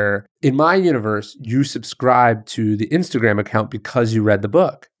universe where in my universe, you subscribe to the Instagram account because you read the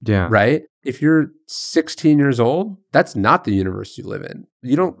book. Yeah. Right? If you're 16 years old, that's not the universe you live in.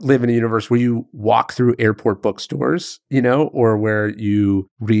 You don't live in a universe where you walk through airport bookstores, you know, or where you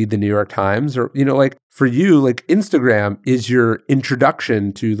read the New York Times or, you know, like for you, like Instagram is your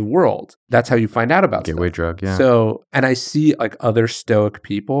introduction to the world. That's how you find out about Gateway stuff. drug, yeah. So, and I see like other Stoic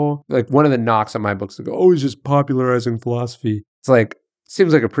people, like one of the knocks on my books that go, oh, he's just popularizing philosophy. It's like,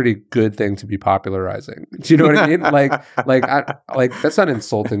 seems like a pretty good thing to be popularizing. Do you know what I mean? Like that's not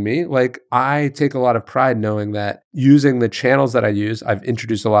insulting me. Like I take a lot of pride knowing that using the channels that I use, I've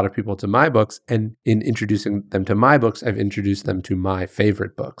introduced a lot of people to my books, and in introducing them to my books, I've introduced them to my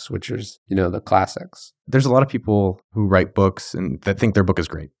favorite books, which is, you know, the classics. There's a lot of people who write books and that think their book is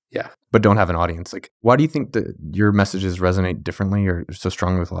great. Yeah. But don't have an audience. Like, why do you think that your messages resonate differently or so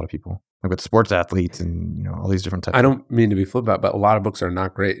strongly with a lot of people? Like with sports athletes and, you know, all these different types. I don't mean to be flip about, but a lot of books are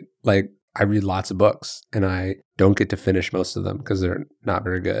not great. Like I read lots of books and I don't get to finish most of them because they're not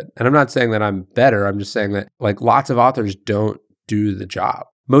very good. And I'm not saying that I'm better. I'm just saying that like lots of authors don't do the job.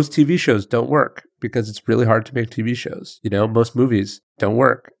 Most TV shows don't work because it's really hard to make TV shows. You know, most movies don't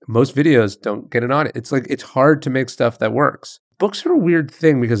work. Most videos don't get an audience. It's like, it's hard to make stuff that works. Books are a weird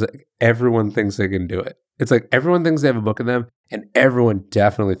thing because like, everyone thinks they can do it. It's like everyone thinks they have a book in them and everyone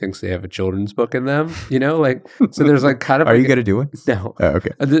definitely thinks they have a children's book in them, you know, like, so there's like kind of. Are like you going to do it? No. Oh, okay.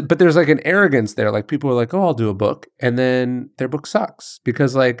 But there's like an arrogance there. Like people are like, oh, I'll do a book. And then their book sucks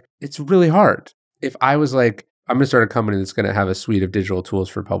because like, it's really hard. If I was like, I'm going to start a company that's going to have a suite of digital tools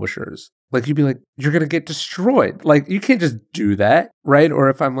for publishers. Like you'd be like, you're going to get destroyed. Like you can't just do that, right? Or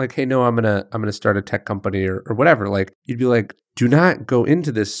if I'm like, hey, no, I'm going to start a tech company or whatever. Like you'd be like, do not go into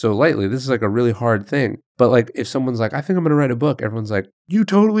this so lightly. This is like a really hard thing. But like if someone's like, I think I'm going to write a book, everyone's like, you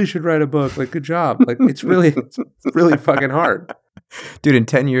totally should write a book. Like good job. Like it's really fucking hard. Dude, in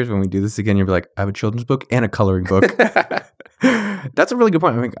 10 years when we do this again, you'll be like, I have a children's book and a coloring book. That's a really good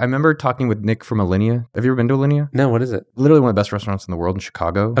point. I mean, I remember talking with Nick from Alinea. Have you ever been to Alinea? No, what is it? Literally one of the best restaurants in the world in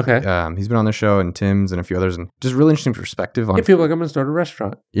Chicago. Okay. He's been on the show and Tim's and a few others and just really interesting perspective on people like, I'm going to start a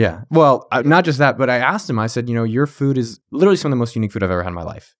restaurant. Yeah. Well, not just that, but I asked him, I said, you know, your food is literally some of the most unique food I've ever had in my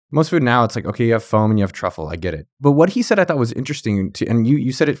life. Most food now, it's like, okay, you have foam and you have truffle. I get it. But what he said I thought was interesting, and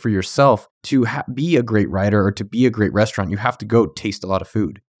you said it for yourself, to be a great writer or to be a great restaurant, you have to go taste a lot of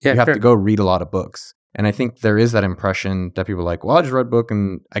food. Yeah, you have to go read a lot of books. And I think there is that impression that people are like, well, I just read a book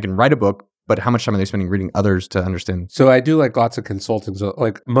and I can write a book, but how much time are they spending reading others to understand? So I do like lots of consulting. So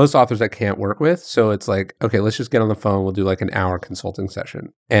like most authors I can't work with. So it's like, okay, let's just get on the phone. We'll do like an hour consulting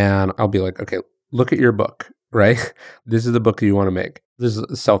session. And I'll be like, okay, look at your book, right? This is the book you want to make. This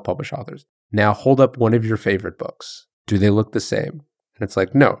is self-published authors. Now hold up one of your favorite books. Do they look the same? And it's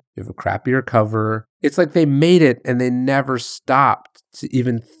like, no, you have a crappier cover. It's like they made it and they never stopped to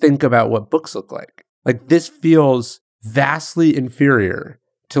even think about what books look like. Like this feels vastly inferior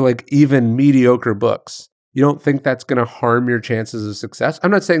to like even mediocre books. You don't think that's going to harm your chances of success? I'm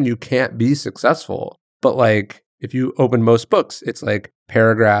not saying you can't be successful, but like if you open most books, it's like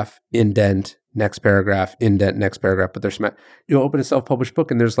paragraph, indent, next paragraph, indent, next paragraph, but there's you open a self-published book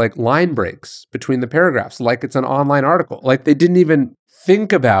and there's like line breaks between the paragraphs, like it's an online article. Like they didn't even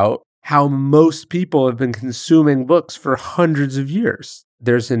think about how most people have been consuming books for hundreds of years.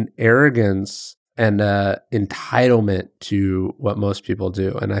 There's an arrogance and entitlement to what most people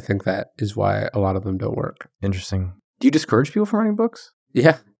do. And I think that is why a lot of them don't work. Interesting. Do you discourage people from writing books?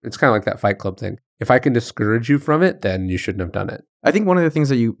 Yeah. It's kind of like that Fight Club thing. If I can discourage you from it, then you shouldn't have done it. I think one of the things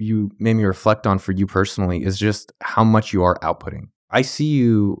that you made me reflect on for you personally is just how much you are outputting. I see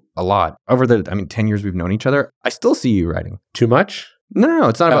you a lot. Over 10 years we've known each other, I still see you writing. Too much? No,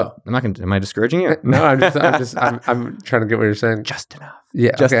 it's not about, am I discouraging you? No, I'm trying to get what you're saying. Just enough.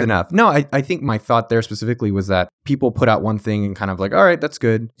 Yeah. Just enough. No, I think my thought there specifically was that people put out one thing and kind of like, all right, that's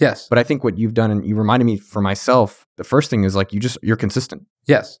good. Yes. But I think what you've done, and you reminded me for myself, the first thing is like, you're consistent.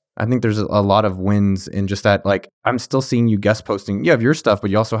 Yes. I think there's a lot of wins in just that, like, I'm still seeing you guest posting. You have your stuff, but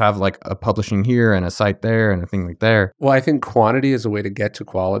you also have like a publishing here and a site there and a thing like there. Well, I think quantity is a way to get to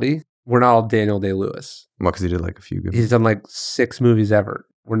quality. We're not all Daniel Day-Lewis. Well, because he did like a few good He's done like 6 movies ever.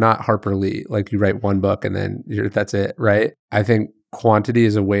 We're not Harper Lee. Like you write one book and then that's it, right? I think quantity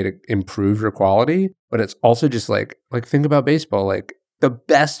is a way to improve your quality, but it's also just like think about baseball. Like the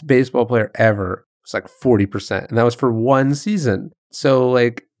best baseball player ever was like 40%, and that was for one season. So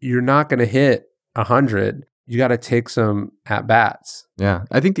like you're not going to hit 100, you got to take some at bats. Yeah.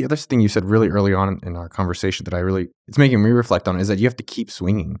 I think the other thing you said really early on in our conversation that it's making me reflect on is that you have to keep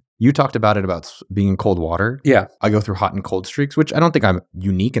swinging. You talked about it about being in cold water. Yeah. I go through hot and cold streaks, which I don't think I'm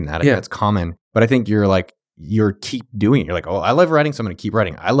unique in that. I think that's common. But I think you're keep doing it. You're like, oh, I love writing, so I'm going to keep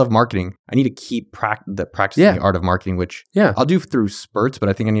writing. I love marketing. I need to keep practicing the art of marketing, which I'll do through spurts, but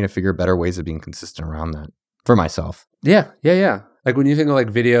I think I need to figure better ways of being consistent around that for myself. Yeah. Like when you think of like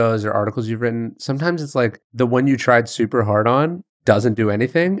videos or articles you've written, sometimes it's like the one you tried super hard on doesn't do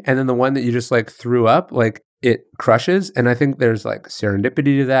anything. And then the one that you just like threw up, like it crushes. And I think there's like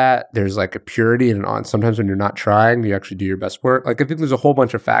serendipity to that. There's like a purity and on. Sometimes when you're not trying, you actually do your best work. Like I think there's a whole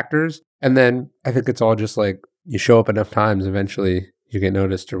bunch of factors. And then I think it's all just like you show up enough times, eventually you get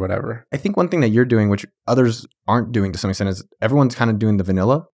noticed or whatever. I think one thing that you're doing, which others aren't doing to some extent, is everyone's kind of doing the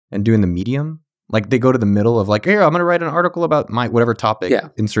vanilla and doing the medium. Like they go to the middle of like, here, I'm going to write an article about my whatever topic,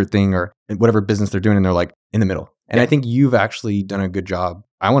 insert thing or whatever business they're doing. And they're like in the middle. And I think you've actually done a good job.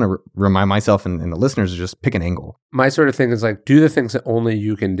 I want to remind myself and the listeners to just pick an angle. My sort of thing is like, do the things that only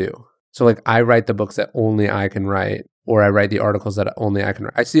you can do. So like I write the books that only I can write, or I write the articles that only I can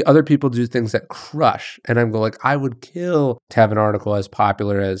write. I see other people do things that crush, and I'm going like, I would kill to have an article as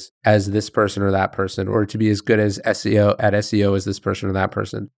popular as this person or that person, or to be as good as SEO as this person or that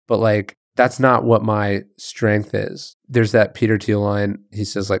person. But like, that's not what my strength is. There's that Peter Thiel line. He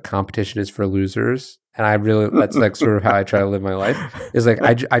says like, competition is for losers. And I really, that's like sort of how I try to live my life is like,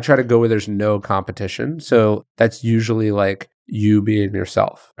 I try to go where there's no competition. So that's usually like you being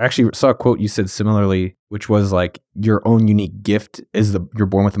yourself. I actually saw a quote you said similarly, which was like, your own unique gift is you're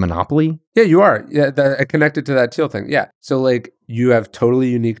born with a monopoly. Yeah, you are. Yeah, I connected to that Thiel thing. Yeah. So like you have totally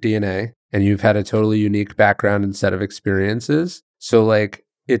unique DNA and you've had a totally unique background and set of experiences. So like,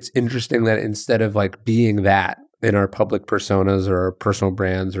 it's interesting that instead of like being that in our public personas or our personal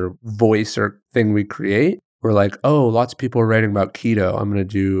brands or voice or thing we create, we're like, oh, lots of people are writing about keto. I'm going to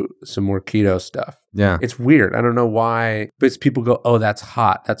do some more keto stuff. Yeah. It's weird. I don't know why, but it's people go, oh, that's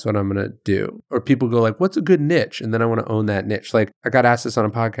hot. That's what I'm going to do. Or people go like, what's a good niche? And then I want to own that niche. Like I got asked this on a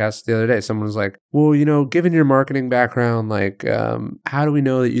podcast the other day. Someone was like, well, given your marketing background, like, how do we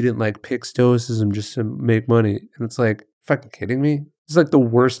know that you didn't like pick stoicism just to make money? And it's like, fucking kidding me? It's like the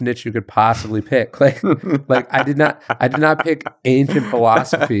worst niche you could possibly pick. Like I did not pick ancient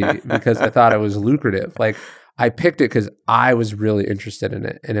philosophy because I thought it was lucrative. Like I picked it because I was really interested in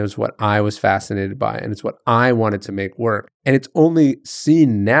it, and it was what I was fascinated by, and it's what I wanted to make work. And it's only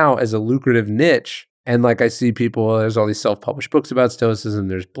seen now as a lucrative niche. And like I see people, there's all these self-published books about stoicism,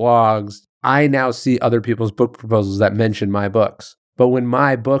 there's blogs. I now see other people's book proposals that mention my books. But when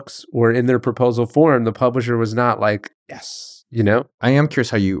my books were in their proposal form, the publisher was not like, yes. I am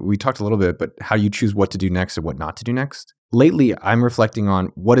curious we talked a little bit, but how you choose what to do next and what not to do next. Lately, I'm reflecting on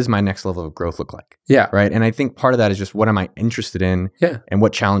what does my next level of growth look like? Yeah. Right. And I think part of that is just what am I interested in? Yeah. And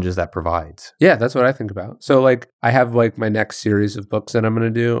what challenges that provides. Yeah, that's what I think about. So like I have like my next series of books that I'm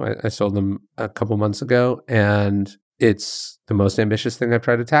going to do. I sold them a couple months ago, and it's the most ambitious thing I've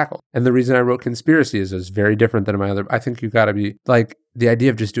tried to tackle. And the reason I wrote Conspiracy is it's very different than my other. I think you got to be like, the idea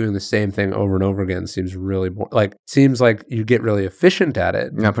of just doing the same thing over and over again seems really seems like you get really efficient at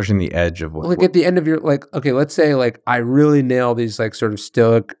it. You're not pushing the edge of what. At the end of your okay, let's say like I really nail these like sort of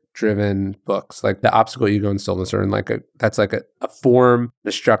Stoic driven books, like The Obstacle, Ego, and Stillness are in that's like a form,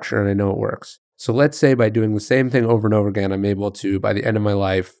 a structure, and I know it works. So let's say by doing the same thing over and over again, I'm able to, by the end of my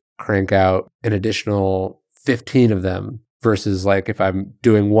life, crank out an additional 15 of them versus like if I'm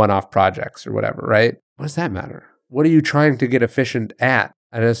doing one-off projects or whatever, right? What does that matter? What are you trying to get efficient at?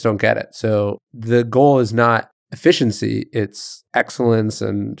 I just don't get it. So the goal is not efficiency, it's excellence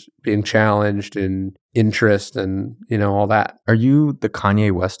and being challenged and interest and, all that. Are you the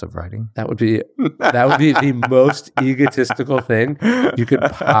Kanye West of writing? That would be the most egotistical thing you could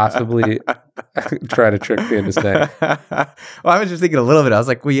possibly try to trick me into saying. Well, I was just thinking a little bit. I was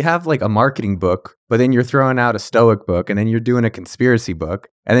like, well, you have like a marketing book, but then you're throwing out a Stoic book, and then you're doing a conspiracy book.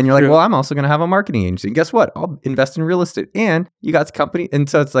 And then you're like, well, I'm also going to have a marketing agency. And guess what? I'll invest in real estate. And you got the company. And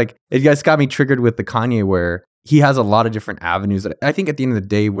so it's like, it guys got me triggered with the Kanye, where he has a lot of different avenues that I think at the end of the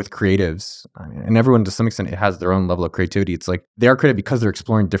day with creatives, and everyone to some extent, it has their own level of creativity. It's like they are creative because they're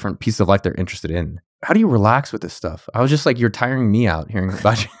exploring different pieces of life they're interested in. How do you relax with this stuff? I was just like, you're tiring me out hearing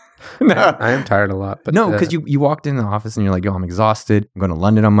about you. No. I am tired a lot. But no, because you walked in the office and you're like, yo, I'm exhausted. I'm going to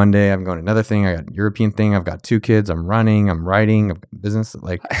London on Monday. I'm going to another thing. I got a European thing. I've got 2 kids. I'm running. I'm writing. I've got business.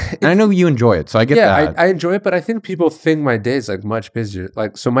 Like, and I know you enjoy it. So I get that. I enjoy it. But I think people think my day is like much busier.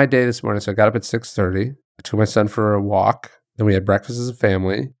 Like, so my day this morning, so I got up at 6:30. I took my son for a walk. Then we had breakfast as a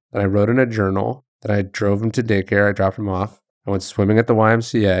family. Then I wrote in a journal. Then I drove him to daycare. I dropped him off. I went swimming at the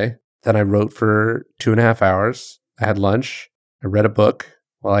YMCA. Then I wrote for 2.5 hours. I had lunch. I read a book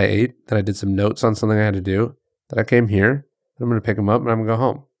while I ate. Then I did some notes on something I had to do. Then I came here. I'm going to pick them up and I'm going to go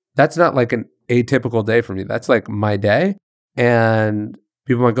home. That's not like an atypical day for me. That's like my day. And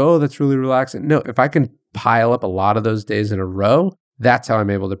people might go, oh, that's really relaxing. No, if I can pile up a lot of those days in a row, that's how I'm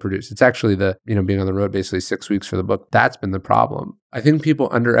able to produce. It's actually being on the road basically 6 weeks for the book. That's been the problem. I think people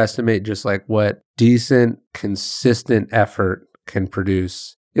underestimate just like what decent, consistent effort can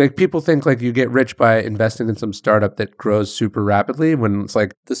produce. Like people think like you get rich by investing in some startup that grows super rapidly when it's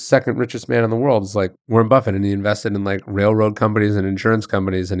like the second richest man in the world is like Warren Buffett, and he invested in like railroad companies and insurance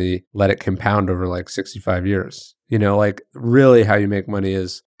companies and he let it compound over like 65 years. Like really how you make money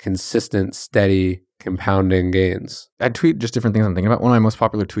is consistent, steady, compounding gains. I tweet just different things I'm thinking about. One of my most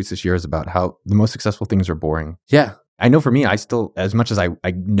popular tweets this year is about how the most successful things are boring. Yeah. I know for me, I still, as much as I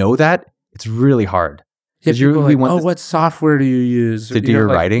know that, it's really hard. Yeah, people are like, what software do you use to do your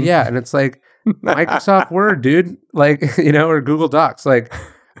writing? Yeah, and it's like Microsoft Word, dude, like, or Google Docs, like,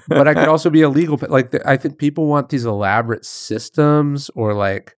 but I could also be a legal, like, I think people want these elaborate systems or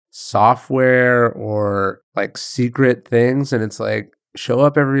like software or like secret things. And it's like, show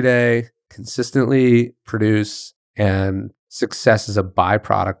up every day, consistently produce, and success is a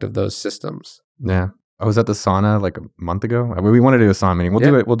byproduct of those systems. Yeah. I was at the sauna like a month ago. We want to do a sauna meeting. We'll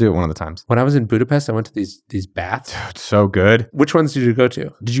do it. We'll do it one of the times. When I was in Budapest, I went to these baths. Dude, so good. Which ones did you go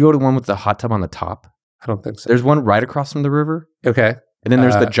to? Did you go to the one with the hot tub on the top? I don't think so. There's one right across from the river. Okay. And then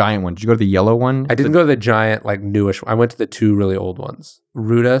there's the giant one. Did you go to the yellow one? I didn't go to the giant, like newish one. I went to the two really old ones.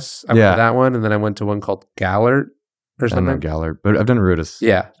 Rudis, I went to that one. And then I went to one called Gallert or something. I don't know Gallert, but I've done Rudis.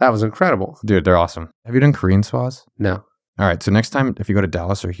 Yeah, that was incredible. Dude, they're awesome. Have you done Korean spas? No. All right. So next time, if you go to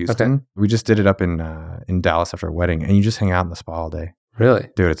Dallas or Houston, we just did it up in Dallas after our wedding, and you just hang out in the spa all day. Really?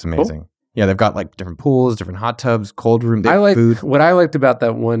 Dude, it's amazing. Cool. Yeah, they've got like different pools, different hot tubs, cold room. Food. What I liked about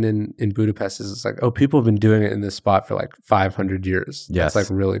that one in Budapest is it's like, oh, people have been doing it in this spot for like 500 years. Yes. That's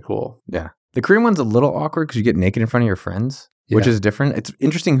like really cool. Yeah. The Korean one's a little awkward because you get naked in front of your friends, which is different. It's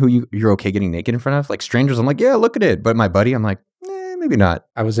interesting who you're okay getting naked in front of. Like strangers, I'm like, yeah, look at it. But my buddy, I'm like, maybe not.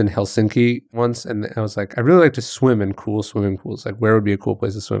 I was in Helsinki once and I was like, I really like to swim in cool swimming pools. Like, where would be a cool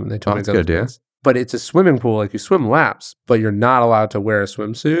place to swim? And they told me to go to this. But it's a swimming pool. Like, you swim laps, but you're not allowed to wear a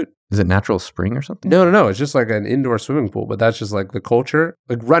swimsuit. Is it natural spring or something? No. It's just like an indoor swimming pool, but that's just like the culture.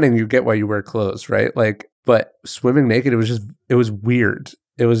 Like running, you get why you wear clothes, right? Like, but swimming naked, it was weird.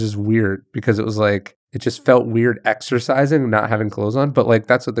 It was just weird because it was like, it just felt weird exercising and not having clothes on. But like,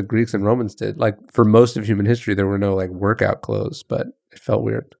 that's what the Greeks and Romans did. Like for most of human history, there were no like workout clothes, but it felt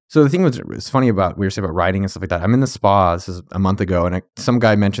weird. So the thing was funny about, we were saying about writing and stuff like that. I'm in the spa, this is a month ago, and some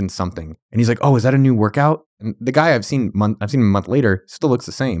guy mentioned something and he's like, oh, is that a new workout? And the guy I've seen him a month later still looks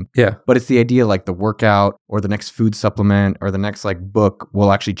the same. Yeah. But it's the idea like the workout or the next food supplement or the next like book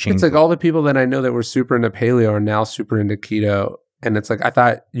will actually change. It's like all the people that I know that were super into paleo are now super into keto. And it's like, I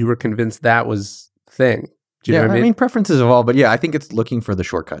thought you were convinced that was the thing. Do you know what I mean? Preferences evolve, but yeah, I think it's looking for the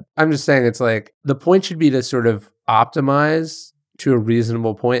shortcut. I'm just saying it's like the point should be to sort of optimize to a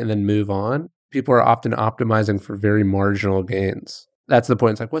reasonable point and then move on. People are often optimizing for very marginal gains. That's the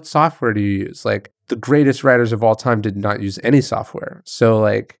point. It's like, what software do you use? Like the greatest writers of all time did not use any software. So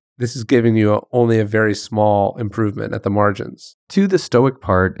like this is giving you only a very small improvement at the margins. To the Stoic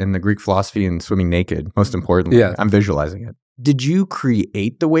part and the Greek philosophy and swimming naked, most importantly, I'm visualizing it. Did you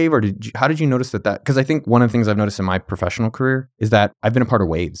create the wave or how did you notice that? Because I think one of the things I've noticed in my professional career is that I've been a part of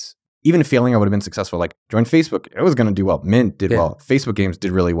waves. Even failing, I would have been successful. Like joined Facebook, it was going to do well. Mint did well. Facebook Games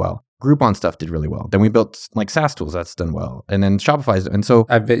did really well. Groupon stuff did really well. Then we built like SaaS tools that's done well. And then Shopify's. And so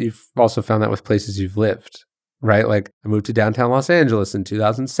I bet you've also found that with places you've lived, right? Like I moved to downtown Los Angeles in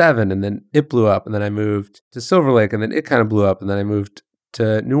 2007 and then it blew up. And then I moved to Silver Lake and then it kind of blew up. And then I moved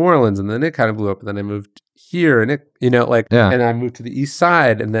to New Orleans and then it kind of blew up. And then I moved here and it, and I moved to the east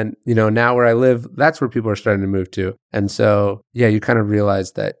side. And then, now where I live, that's where people are starting to move to. And so, you kind of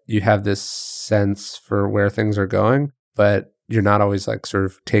realize that you have this sense for where things are going, but you're not always like sort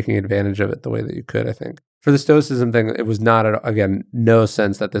of taking advantage of it the way that you could, I think. For the Stoicism thing, it was not, again, no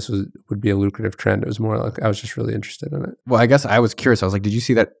sense that this would be a lucrative trend. It was more like I was just really interested in it. Well, I guess I was curious. I was like, did you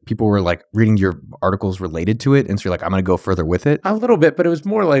see that people were like reading your articles related to it? And so you're like, I'm going to go further with it? A little bit, but it was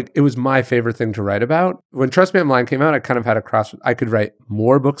more like it was my favorite thing to write about. When Trust Me Online came out, I kind of had a crossroads. I could write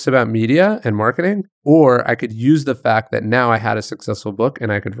more books about media and marketing, or I could use the fact that now I had a successful book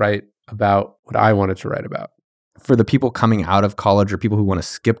and I could write about what I wanted to write about. For the people coming out of college or people who want to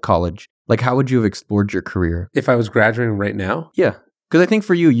skip college, like how would you have explored your career? If I was graduating right now? Yeah. Because I think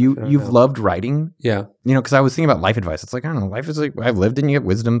for you've know. loved writing. Yeah. You know, because I was thinking about life advice. It's like, I don't know, life is like, I've lived and you get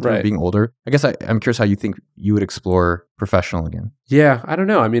wisdom through Right. being older. I guess I'm curious how you think you would explore professional again. Yeah, I don't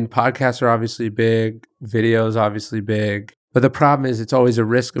know. I mean, podcasts are obviously big, videos obviously big. But the problem is it's always a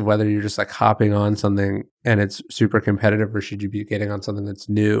risk of whether you're just like hopping on something and it's super competitive or should you be getting on something that's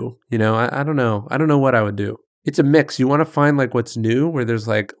new? You know, I don't know. I don't know what I would do. It's a mix. You want to find like what's new where there's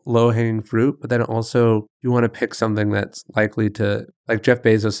like low hanging fruit, but then also you want to pick something that's likely to, like Jeff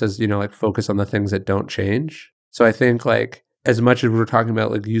Bezos says, you know, like focus on the things that don't change. So I think like as much as we're talking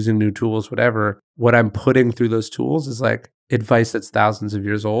about like using new tools, whatever, what I'm putting through those tools is like advice that's thousands of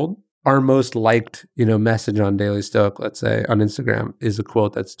years old. Our most liked, you know, message on Daily Stoic, let's say on Instagram, is a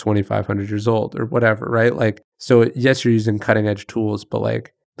quote that's 2,500 years old or whatever, right? Like, so yes, you're using cutting edge tools, but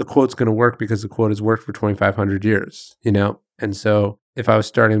like the quote's going to work because the quote has worked for 2,500 years, you know? And so if I was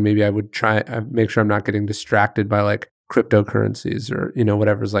starting, maybe I would make sure I'm not getting distracted by like cryptocurrencies or, you know,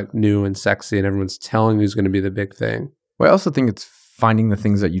 whatever's like new and sexy and everyone's telling you is going to be the big thing. Well, I also think it's finding the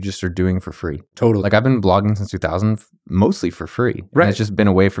things that you just are doing for free. Totally. Like I've been blogging since 2000, mostly for free. Right. And it's just been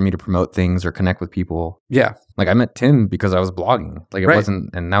a way for me to promote things or connect with people. Yeah. Like I met Tim because I was blogging. Like it Right.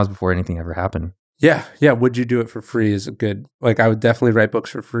 wasn't, and that was before anything ever happened. Yeah. Yeah. Would you do it for free is a good, like I would definitely write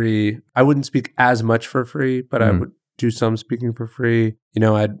books for free. I wouldn't speak as much for free, but I would do some speaking for free. You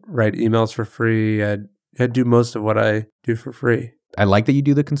know, I'd write emails for free. I'd do most of what I do for free. I like that you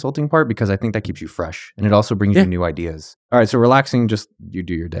do the consulting part because I think that keeps you fresh and it also brings you new ideas. All right, so relaxing, just you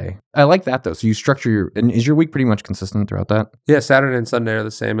do your day. I like that though. So you structure and is your week pretty much consistent throughout that? Yeah, Saturday and Sunday are the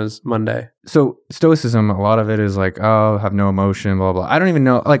same as Monday. So Stoicism, a lot of it is like, oh, have no emotion, blah, blah. I don't even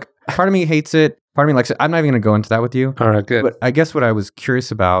know. Like part of me hates it. Part of me likes it. I'm not even going to go into that with you. All right, good. But I guess what I was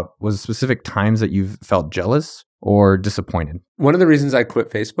curious about was specific times that you've felt jealous or disappointed. One of the reasons I quit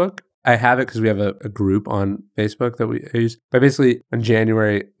Facebook, I have it because we have a group on Facebook that we use. But basically, in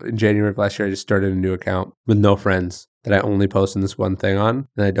January of last year, I just started a new account with no friends that I only post in this one thing on,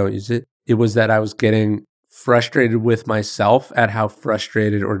 and I don't use it. It was that I was getting frustrated with myself at how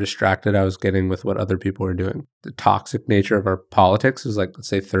frustrated or distracted I was getting with what other people were doing. The toxic nature of our politics was like, let's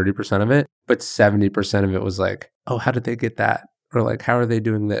say 30% of it, but 70% of it was like, oh, how did they get that? Or like, how are they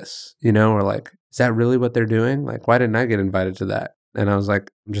doing this? You know, or like, is that really what they're doing? Like, why didn't I get invited to that? And I was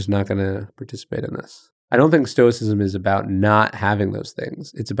like, I'm just not going to participate in this. I don't think Stoicism is about not having those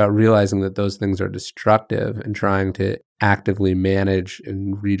things. It's about realizing that those things are destructive and trying to actively manage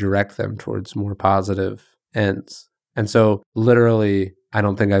and redirect them towards more positive ends. And so literally, I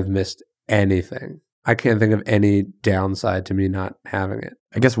don't think I've missed anything. I can't think of any downside to me not having it.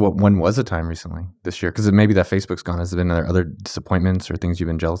 I guess when was a time recently this year? Because maybe that Facebook's gone. Has there been other disappointments or things you've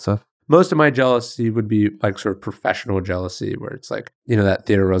been jealous of? Most of my jealousy would be like sort of professional jealousy where it's like, you know, that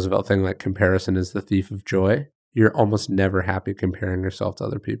Theodore Roosevelt thing, like comparison is the thief of joy. You're almost never happy comparing yourself to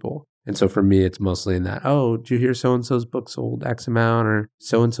other people. And so for me, it's mostly in that, oh, did you hear so-and-so's book sold X amount or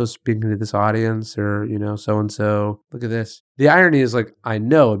so-and-so speaking to this audience or, you know, so-and-so, look at this. The irony is like, I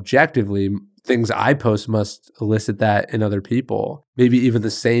know objectively things I post must elicit that in other people, maybe even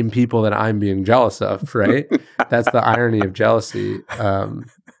the same people that I'm being jealous of, right? That's the irony of jealousy.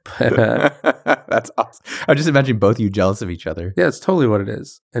 That's awesome. I just imagine both of you jealous of each other. Yeah, it's totally what it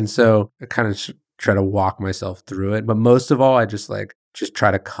is. And so I kind of try to walk myself through it. But most of all, I just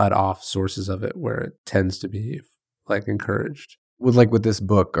try to cut off sources of it where it tends to be like encouraged. With this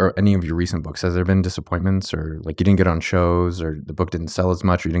book or any of your recent books, has there been disappointments or like you didn't get on shows or the book didn't sell as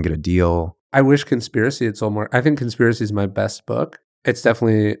much or you didn't get a deal? I wish Conspiracy had sold more. I think Conspiracy is my best book. It's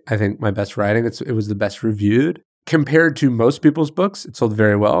definitely, I think, my best writing. It was the best reviewed. Compared to most people's books, it sold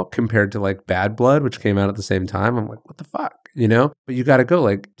very well. Compared to like Bad Blood, which came out at the same time, I'm like, what the fuck? You know? But you got to go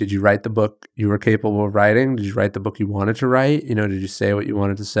like, did you write the book you were capable of writing? Did you write the book you wanted to write? You know, did you say what you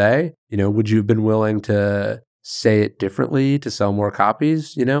wanted to say? You know, would you have been willing to say it differently to sell more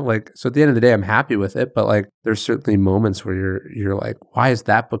copies? You know, like, so at the end of the day, I'm happy with it. But like, there's certainly moments where you're like, why is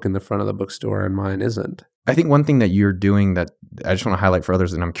that book in the front of the bookstore and mine isn't? I think one thing that you're doing that I just want to highlight for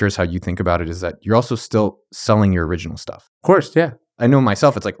others, and I'm curious how you think about it, is that you're also still selling your original stuff. Of course, yeah. I know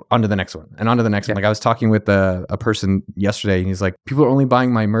myself, it's like on to the next one and on to the next one. Like I was talking with a person yesterday and he's like, people are only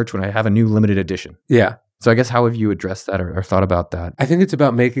buying my merch when I have a new limited edition. Yeah. So I guess how have you addressed that or thought about that? I think it's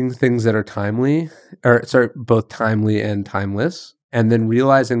about making things that are timely, both timely and timeless. And then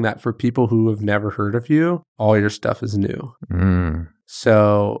realizing that for people who have never heard of you, all your stuff is new.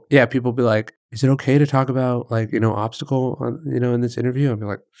 So yeah, people be like, is it okay to talk about like, obstacle on, in this interview? I'd be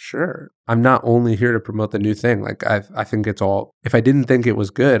like, sure. I'm not only here to promote the new thing. Like I think it's all, if I didn't think it was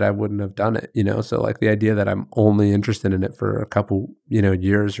good, I wouldn't have done it, So like the idea that I'm only interested in it for a couple,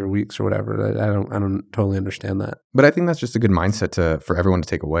 years or weeks or whatever, I don't totally understand that. But I think that's just a good mindset for everyone to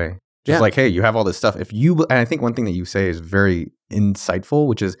take away. Just like, hey, you have all this stuff. And I think one thing that you say is very insightful,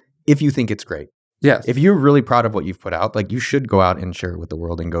 which is if you think it's great. Yes. If you're really proud of what you've put out, like you should go out and share it with the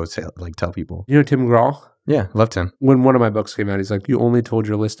world and go tell people. You know Tim McGraw? Yeah, love Tim. When one of my books came out, he's like, you only told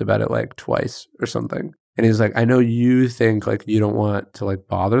your list about it like twice or something. And he's like, I know you think like you don't want to like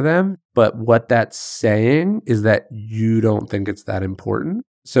bother them, but what that's saying is that you don't think it's that important.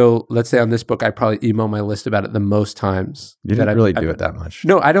 So let's say on this book, I probably email my list about it the most times. You didn't really do it that much.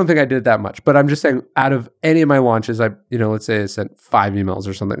 No, I don't think I did it that much. But I'm just saying, out of any of my launches, let's say I sent 5 emails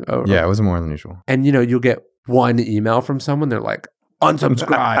or something. Yeah, it was more than usual. And you'll get one email from someone. They're like,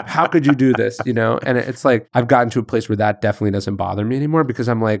 unsubscribe. How could you do this? And it's like, I've gotten to a place where that definitely doesn't bother me anymore because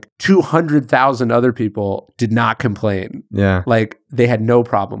I'm like, 200,000 other people did not complain. Yeah. Like they had no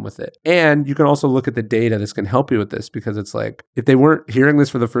problem with it. And you can also look at the data that's going to help you with this because it's like, if they weren't hearing this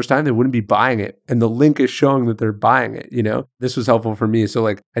for the first time, they wouldn't be buying it. And the link is showing that they're buying it. This was helpful for me. So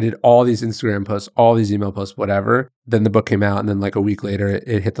like I did all these Instagram posts, all these email posts, whatever. Then the book came out and then like a week later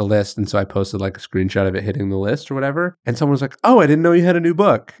it hit the list. And so I posted like a screenshot of it hitting the list or whatever. And someone was like, oh, I didn't know you had a new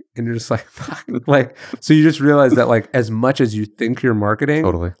book. And you're just like, fuck. Like, so you just realize that like as much as you think you're marketing,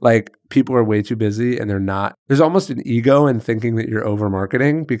 totally, like people are way too busy and they're not. There's almost an ego in thinking that you're over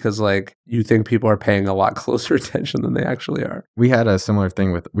marketing because like you think people are paying a lot closer attention than they actually are. We had a similar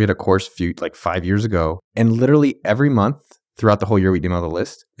thing we had a course 5 years ago, and literally every month throughout the whole year we'd email the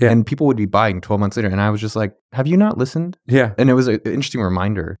list, and people would be buying 12 months later, and I was just like, have you not listened? Yeah. And it was an interesting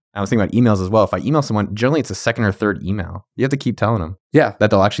reminder. I was thinking about emails as well. If I email someone, generally it's a second or third email. You have to keep telling them that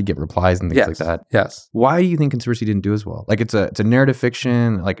they'll actually get replies and things like that. Yes. Why do you think Conspiracy didn't do as well? Like it's a narrative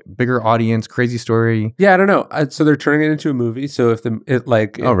fiction, like bigger audience, crazy story. Yeah, I don't know. So they're turning it into a movie. So if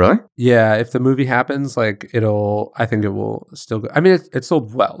oh really? Yeah, if the movie happens, like I think it will still go. I mean, it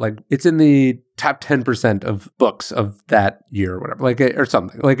sold well. Like it's in the top 10% of books of that year or whatever, like or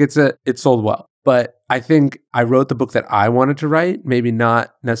something. Like it sold well. But I think I wrote the book that I wanted to write, maybe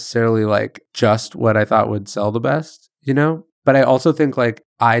not necessarily like just what I thought would sell the best, But I also think like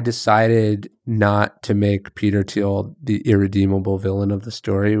I decided not to make Peter Thiel the irredeemable villain of the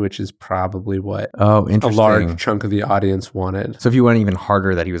story, which is probably what a large chunk of the audience wanted. So if you went even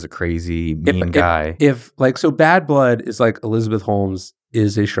harder that he was a crazy, mean guy. If so Bad Blood is like Elizabeth Holmes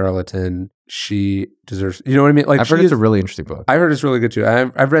is a charlatan. She deserves, you know what I mean? Like I've heard it's a really interesting book. I heard it's really good too.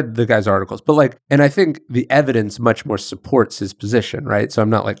 I've read the guy's articles, but like, and I think the evidence much more supports his position, right? So I'm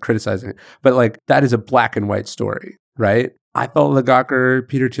not like criticizing it, but like that is a black and white story, right? I thought the Gawker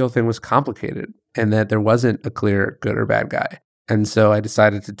Peter Thiel thing was complicated and that there wasn't a clear good or bad guy. And so I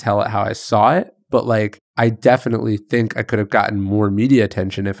decided to tell it how I saw it. But like, I definitely think I could have gotten more media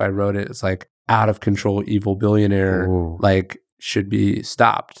attention if I wrote it as like out of control, evil billionaire, like should be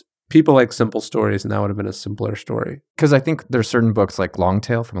stopped. People like simple stories, and that would have been a simpler story. Because I think there's certain books like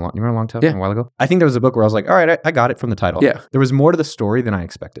Longtail you remember Longtail from a while ago? I think there was a book where I was like, all right, I got it from the title. Yeah. There was more to the story than I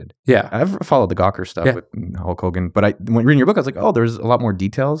expected. Yeah. I've followed the Gawker stuff with Hulk Hogan, but when reading your book, I was like, oh, there's a lot more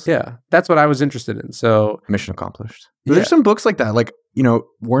details. Yeah. That's what I was interested in. So mission accomplished. But there's some books like that, like,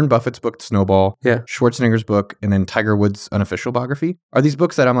 Warren Buffett's book, Snowball, Schwarzenegger's book, and then Tiger Woods' unofficial biography. Are these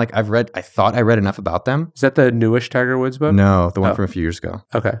books that I'm like, I thought I read enough about them? Is that the newish Tiger Woods book? No, the one from a few years ago.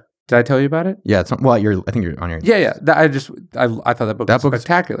 Okay. Did I tell you about it? Yeah, I think you're on your. Yeah. I thought that book was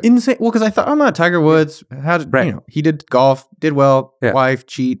spectacular. Insane. Well, because I thought, not Tiger Woods. He did golf, did well, wife,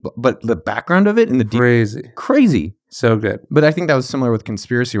 cheat, but the background of it and the crazy. So good. But I think that was similar with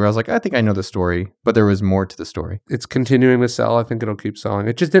Conspiracy, where I was like, I think I know the story, but there was more to the story. It's continuing to sell. I think it'll keep selling.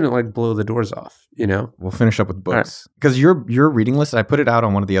 It just didn't like blow the doors off, We'll finish up with books. Because your reading list, I put it out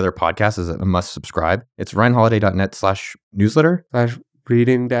on one of the other podcasts as a must subscribe. It's ryanholiday.net/newsletter.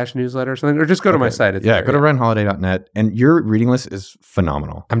 Reading-newsletter or something, or just go to my site. Go to ryanholiday.net, and your reading list is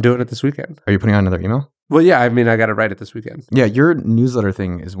phenomenal. I'm doing it this weekend. Are you putting out another email? Well, yeah, I mean, I got to write it this weekend. Yeah, your newsletter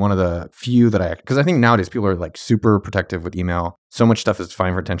thing is one of the few that because I think nowadays people are like super protective with email. So much stuff is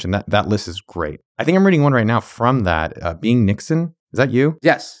vying for attention. That list is great. I think I'm reading one right now from that. Being Nixon. Is that you?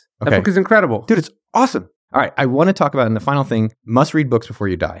 Yes. Okay. That book is incredible. Dude, it's awesome. All right, I want to talk about, in the final thing, must read books before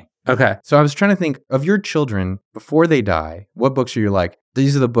you die. Okay. So I was trying to think of your children before they die. What books are you like?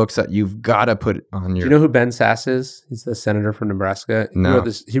 These are the books that you've got to put on your... Do you know who Ben Sasse is? He's the senator from Nebraska. No.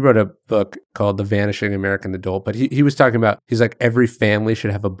 He wrote a book called The Vanishing American Adult, but he was talking about, he's like, every family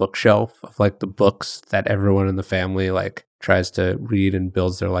should have a bookshelf of like the books that everyone in the family like tries to read and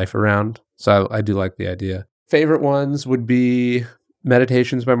builds their life around. So I do like the idea. Favorite ones would be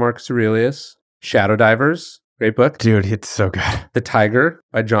Meditations by Marcus Aurelius, Shadow Divers, great book. Dude, it's so good. The Tiger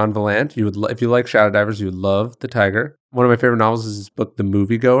by John Valant. If you like Shadow Divers, you would love The Tiger. One of my favorite novels is his book, The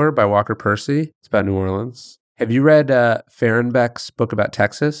Moviegoer by Walker Percy. It's about New Orleans. Have you read Fahrenbeck's book about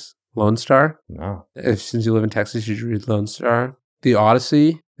Texas, Lone Star? No. Since you live in Texas, you should read Lone Star. The Odyssey.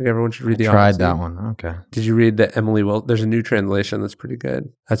 I think everyone should read The Tried Odyssey. that one. Okay. Did you read the Emily Wilson? There's a new translation that's pretty good.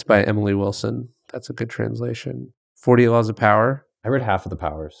 That's by Emily Wilson. That's a good translation. 48 Laws of Power. I read half of the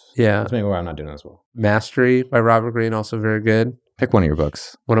Powers. Yeah. That's maybe why I'm not doing as well. Mastery by Robert Greene, also very good. Pick one of your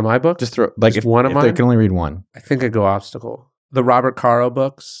books. One of my books? Just throw like Just if one of if mine? they can only read one. I think I go Obstacle. The Robert Caro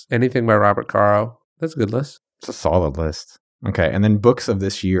books. Anything by Robert Caro. That's a good list. It's a solid list. Okay, and then books of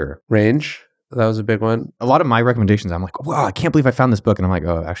this year. Range. That was a big one. A lot of my recommendations, I'm like, wow, I can't believe I found this book. And I'm like,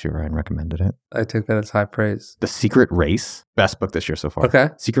 oh, actually, Ryan recommended it. I take that as high praise. The Secret Race, best book this year so far.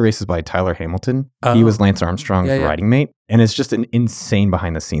 Okay. Secret Race is by Tyler Hamilton. Oh. He was Lance Armstrong's Yeah, yeah. writing mate. And it's just an insane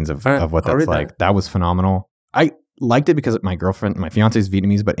behind the scenes of All right, what I'll that's read like. that. That was phenomenal. I liked it because my fiance is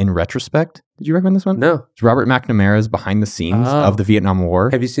Vietnamese, but in retrospect, did you recommend this one? No. It's Robert McNamara's behind the scenes Oh. of the Vietnam War.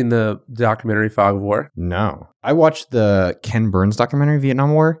 Have you seen the documentary Fog of War? No. I watched the Ken Burns documentary,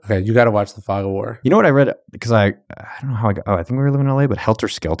 Vietnam War. Okay, you got to watch the Fog of War. You know what I read? Because I don't know how I got, I think we were living in LA, but Helter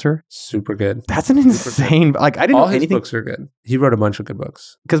Skelter. Super good. That's an insane, like I didn't All know his anything. books are good. He wrote a bunch of good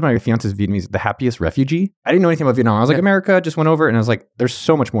books. Because my fiance is Vietnamese, The Happiest Refugee. I didn't know anything about Vietnam. I was like, Yeah. America, just went over it. And I was like, there's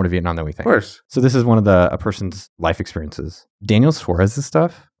so much more to Vietnam than we Of think. course. So this is one of a person's life experiences. Daniel Suarez's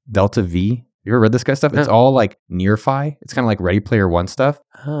stuff, Delta V. You ever read this guy's stuff? It's No. all like near-fi. It's kind of like Ready Player One stuff.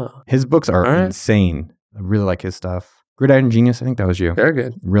 Oh, His books are All right. insane. I really like his stuff. Gridiron Genius, I think that was you. very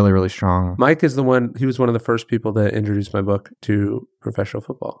good. Really, really strong. Mike is he was one of the first people to introduce my book to professional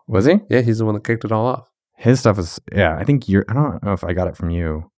football. Was he? Yeah, he's the one that kicked it all off. His stuff is, yeah, I think I don't know if I got it from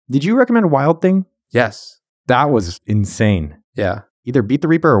you. Did you recommend Wild Thing? Yes. That was insane. Yeah. Either Beat the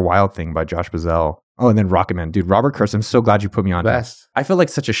Reaper or Wild Thing by Josh Bazell. Oh, and then Rocketman. Dude, Robert Kurz, I'm so glad you put me on. Best. I feel like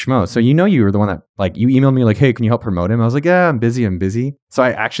such a schmo. So you were the one that, like, you emailed me like, hey, can you help promote him? I was like, yeah, I'm busy. So I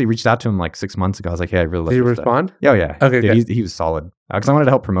actually reached out to him like 6 months ago. I was like, hey, I really like Did he your stuff. respond? Oh, yeah. Okay, Dude, good. he was solid. Because I wanted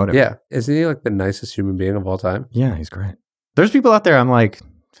to help promote him. Yeah. Isn't he like the nicest human being of all time? Yeah, he's great. There's people out there, I'm like,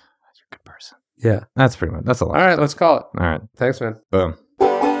 you're a good person. Yeah. That's pretty much, that's a lot. All right, let's call it. All right. Thanks, man. Boom.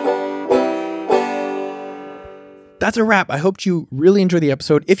 That's a wrap. I hope you really enjoyed the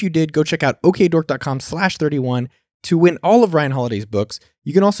episode. If you did, go check out okdork.com/31 to win all of Ryan Holiday's books.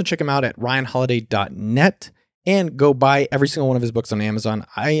 You can also check him out at ryanholiday.net and go buy every single one of his books on Amazon.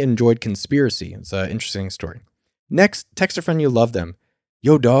 I enjoyed Conspiracy. It's an interesting story. Next, text a friend you love them.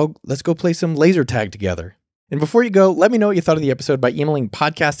 Yo, dog, let's go play some laser tag together. And before you go, let me know what you thought of the episode by emailing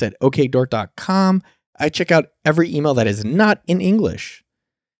podcast@okdork.com. I check out every email that is not in English.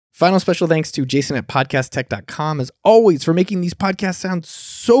 Final special thanks to Jason at podcasttech.com, as always, for making these podcasts sound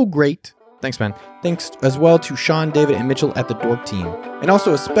so great. Thanks, man. Thanks as well to Sean, David, and Mitchell at the Dork Team. And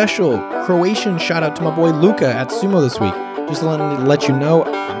also a special Croatian shout out to my boy Luca at Sumo this week. Just to let you know,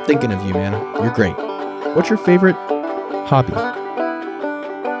 I'm thinking of you, man. You're great. What's your favorite hobby?